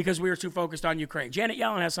to go because we were too focused on Ukraine. Janet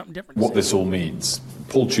Yellen has something different to say. What this all means.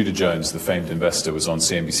 Paul Tudor-Jones, the famed investor, was on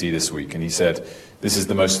CNBC this week, and he said, this is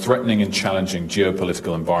the most threatening and challenging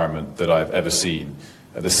geopolitical environment that I've ever seen.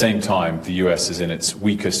 At the same time, the US is in its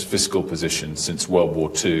weakest fiscal position since World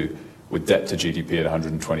War II, with debt to GDP at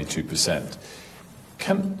 122%.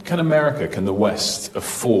 Can America, can the West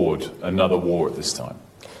afford another war at this time?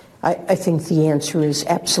 I think the answer is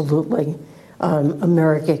absolutely.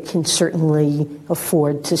 America can certainly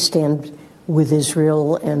afford to stand with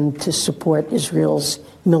Israel and to support Israel's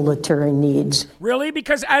military needs. Really?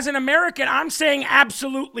 Because as an American, I'm saying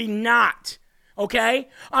absolutely not. Okay?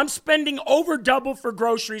 I'm spending over double for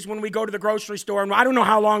groceries when we go to the grocery store, and I don't know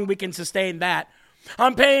how long we can sustain that.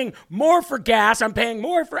 I'm paying more for gas. I'm paying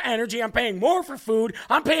more for energy. I'm paying more for food.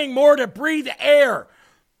 I'm paying more to breathe air.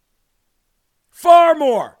 Far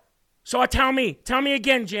more. So tell me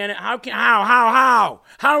again, Janet,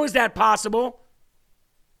 how is that possible?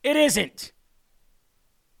 It isn't.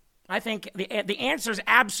 I think the answer is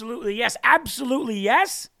absolutely yes. Absolutely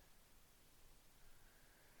yes.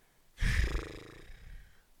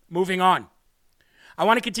 Moving on. I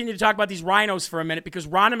want to continue to talk about these RINOs for a minute because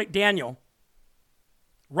Ronna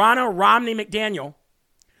Romney McDaniel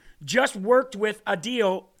just worked with a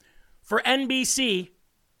deal for NBC.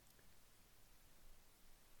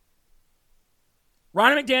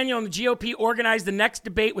 Ronna McDaniel and the GOP organized the next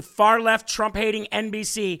debate with far-left, Trump-hating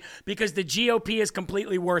NBC because the GOP is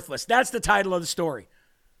completely worthless. That's the title of the story.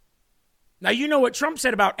 Now, you know what Trump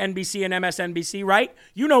said about NBC and MSNBC, right?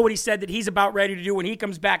 You know what he said that he's about ready to do when he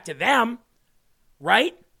comes back to them,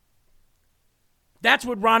 right? That's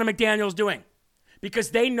what Ronna McDaniel's doing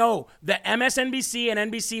because they know that MSNBC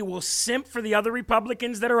and NBC will simp for the other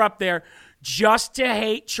Republicans that are up there just to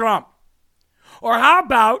hate Trump. Or how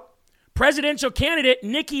about presidential candidate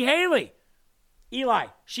Nikki Haley? Eli,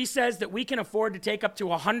 she says that we can afford to take up to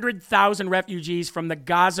 100,000 refugees from the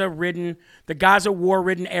Gaza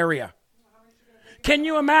war-ridden area. Can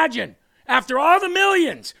you imagine? After all the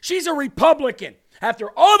millions, she's a Republican.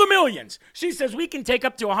 After all the millions, she says we can take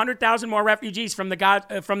up to 100,000 more refugees from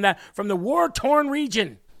the war-torn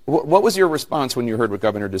region. What was your response when you heard what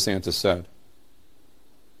Governor DeSantis said?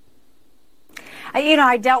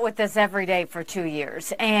 I dealt with this every day for 2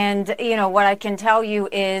 years. And, what I can tell you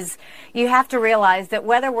is you have to realize that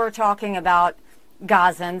whether we're talking about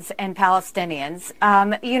Gazans and Palestinians,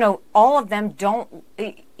 all of them don't,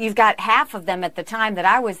 you've got half of them at the time that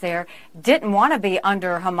I was there didn't want to be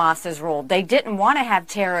under Hamas's rule. They didn't want to have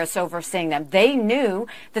terrorists overseeing them. They knew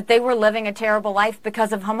that they were living a terrible life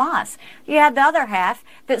because of Hamas. You had the other half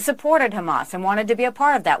that supported Hamas and wanted to be a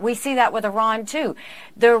part of that. We see that with Iran too.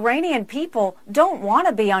 The Iranian people don't want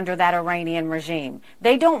to be under that Iranian regime.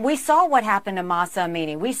 They don't. We saw what happened to Mahsa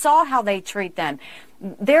Amini. We saw how they treat them.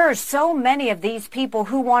 There are so many of these people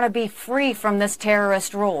who want to be free from this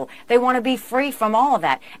terrorist rule. They want to be free from all of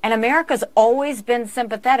that. And America's always been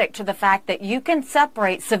sympathetic to the fact that you can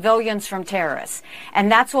separate civilians from terrorists.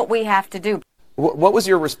 And that's what we have to do. What was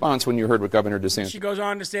your response when you heard what Governor DeSantis? She goes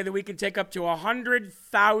on to say that we can take up to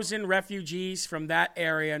 100,000 refugees from that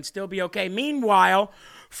area and still be okay. Meanwhile,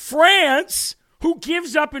 France, who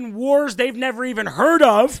gives up in wars they've never even heard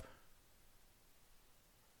of,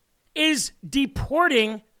 is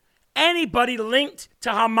deporting anybody linked to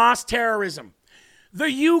Hamas terrorism.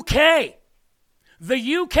 The UK,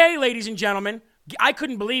 ladies and gentlemen, I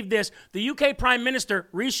couldn't believe this. The UK Prime Minister,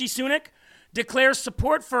 Rishi Sunak, declares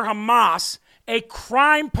support for Hamas a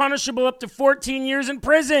crime punishable up to 14 years in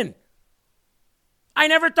prison. I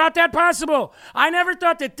never thought that possible. I never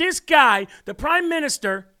thought that this guy, the Prime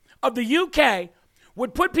Minister of the UK,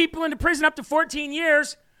 would put people into prison up to 14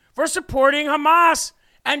 years for supporting Hamas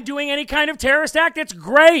and doing any kind of terrorist act. It's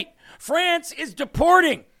great. France is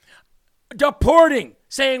deporting,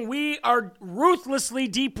 saying we are ruthlessly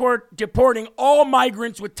deporting all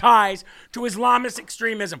migrants with ties to Islamist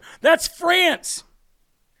extremism. That's France.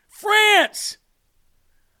 France.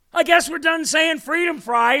 I guess we're done saying freedom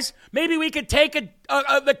fries. Maybe we could take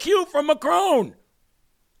the cue from Macron.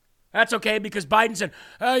 That's okay, because Biden said,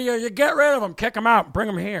 you get rid of them, kick them out, bring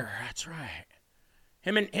them here. That's right.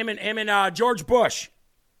 Him and George Bush.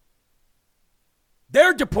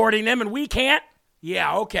 They're deporting them and we can't?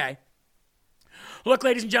 Yeah, okay. Look,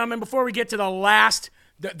 ladies and gentlemen, before we get to the last,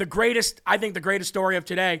 the greatest, I think the greatest story of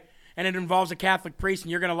today, and it involves a Catholic priest,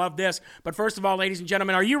 and you're going to love this. But first of all, ladies and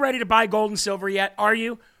gentlemen, are you ready to buy gold and silver yet? Are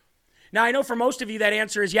you? Now, I know for most of you that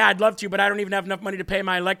answer is, yeah, I'd love to, but I don't even have enough money to pay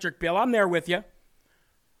my electric bill. I'm there with you.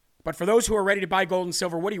 But for those who are ready to buy gold and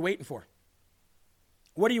silver, what are you waiting for?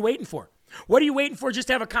 What are you waiting for? What are you waiting for just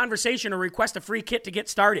to have a conversation or request a free kit to get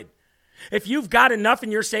started? If you've got enough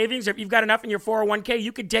in your savings, or if you've got enough in your 401k,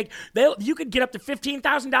 you could get up to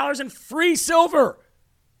 $15,000 in free silver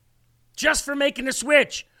just for making the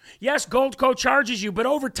switch. Yes, Goldco charges you, but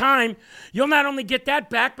over time, you'll not only get that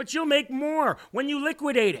back, but you'll make more when you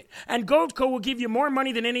liquidate it. And Goldco will give you more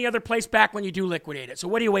money than any other place back when you do liquidate it. So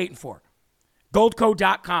what are you waiting for?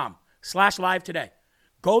 Goldco.com/live today.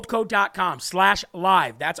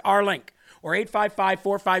 Goldco.com/live. That's our link. Or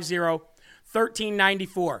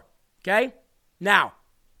 855-450-1394. Okay? Now,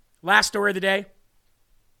 last story of the day.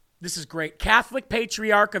 This is great. Catholic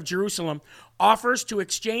Patriarch of Jerusalem offers to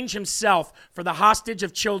exchange himself for the hostage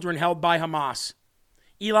of children held by Hamas.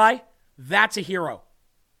 Eli, that's a hero.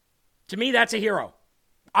 To me, that's a hero.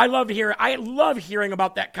 I love hearing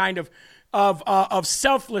about that kind of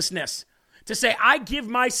selflessness. To say, I give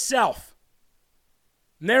myself.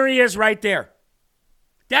 And there he is right there.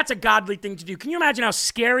 That's a godly thing to do. Can you imagine how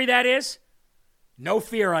scary that is? No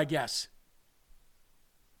fear, I guess.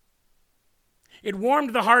 It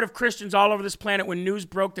warmed the heart of Christians all over this planet when news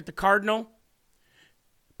broke that the Cardinal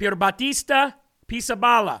Pierbattista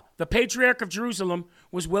Pizzaballa, the Patriarch of Jerusalem,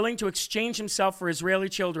 was willing to exchange himself for Israeli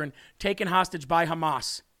children taken hostage by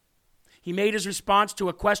Hamas. He made his response to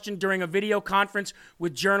a question during a video conference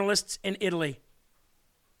with journalists in Italy.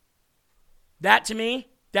 That, to me,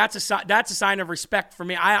 that's a sign of respect for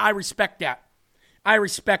me. I respect that. I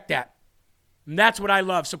respect that. And that's what I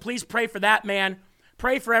love. So please pray for that man.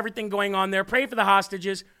 Pray for everything going on there. Pray for the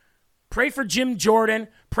hostages. Pray for Jim Jordan.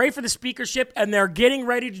 Pray for the speakership. And they're getting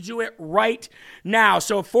ready to do it right now.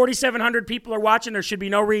 So if 4,700 people are watching, there should be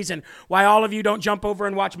no reason why all of you don't jump over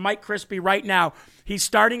and watch Mike Crispy right now. He's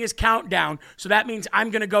starting his countdown. So that means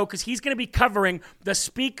I'm going to go because he's going to be covering the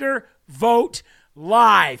speaker vote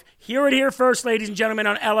live. Hear it here first, ladies and gentlemen,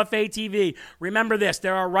 on LFA TV. Remember this.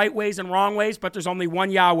 There are right ways and wrong ways, but there's only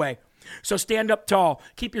one Yahweh. So stand up tall,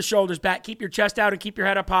 keep your shoulders back, keep your chest out, and keep your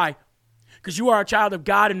head up high. Because you are a child of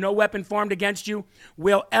God, and no weapon formed against you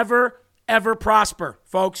will ever prosper,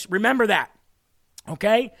 folks. Remember that,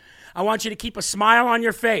 okay? I want you to keep a smile on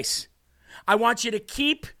your face. I want you to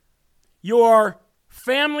keep your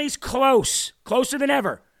families closer than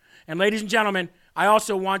ever. And ladies and gentlemen, I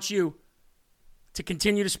also want you to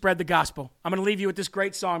continue to spread the gospel. I'm going to leave you with this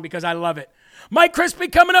great song because I love it. Mike Crispy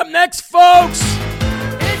coming up next, folks.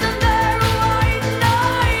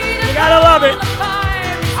 You gotta love it.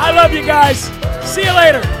 I love you guys. See you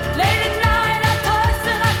later.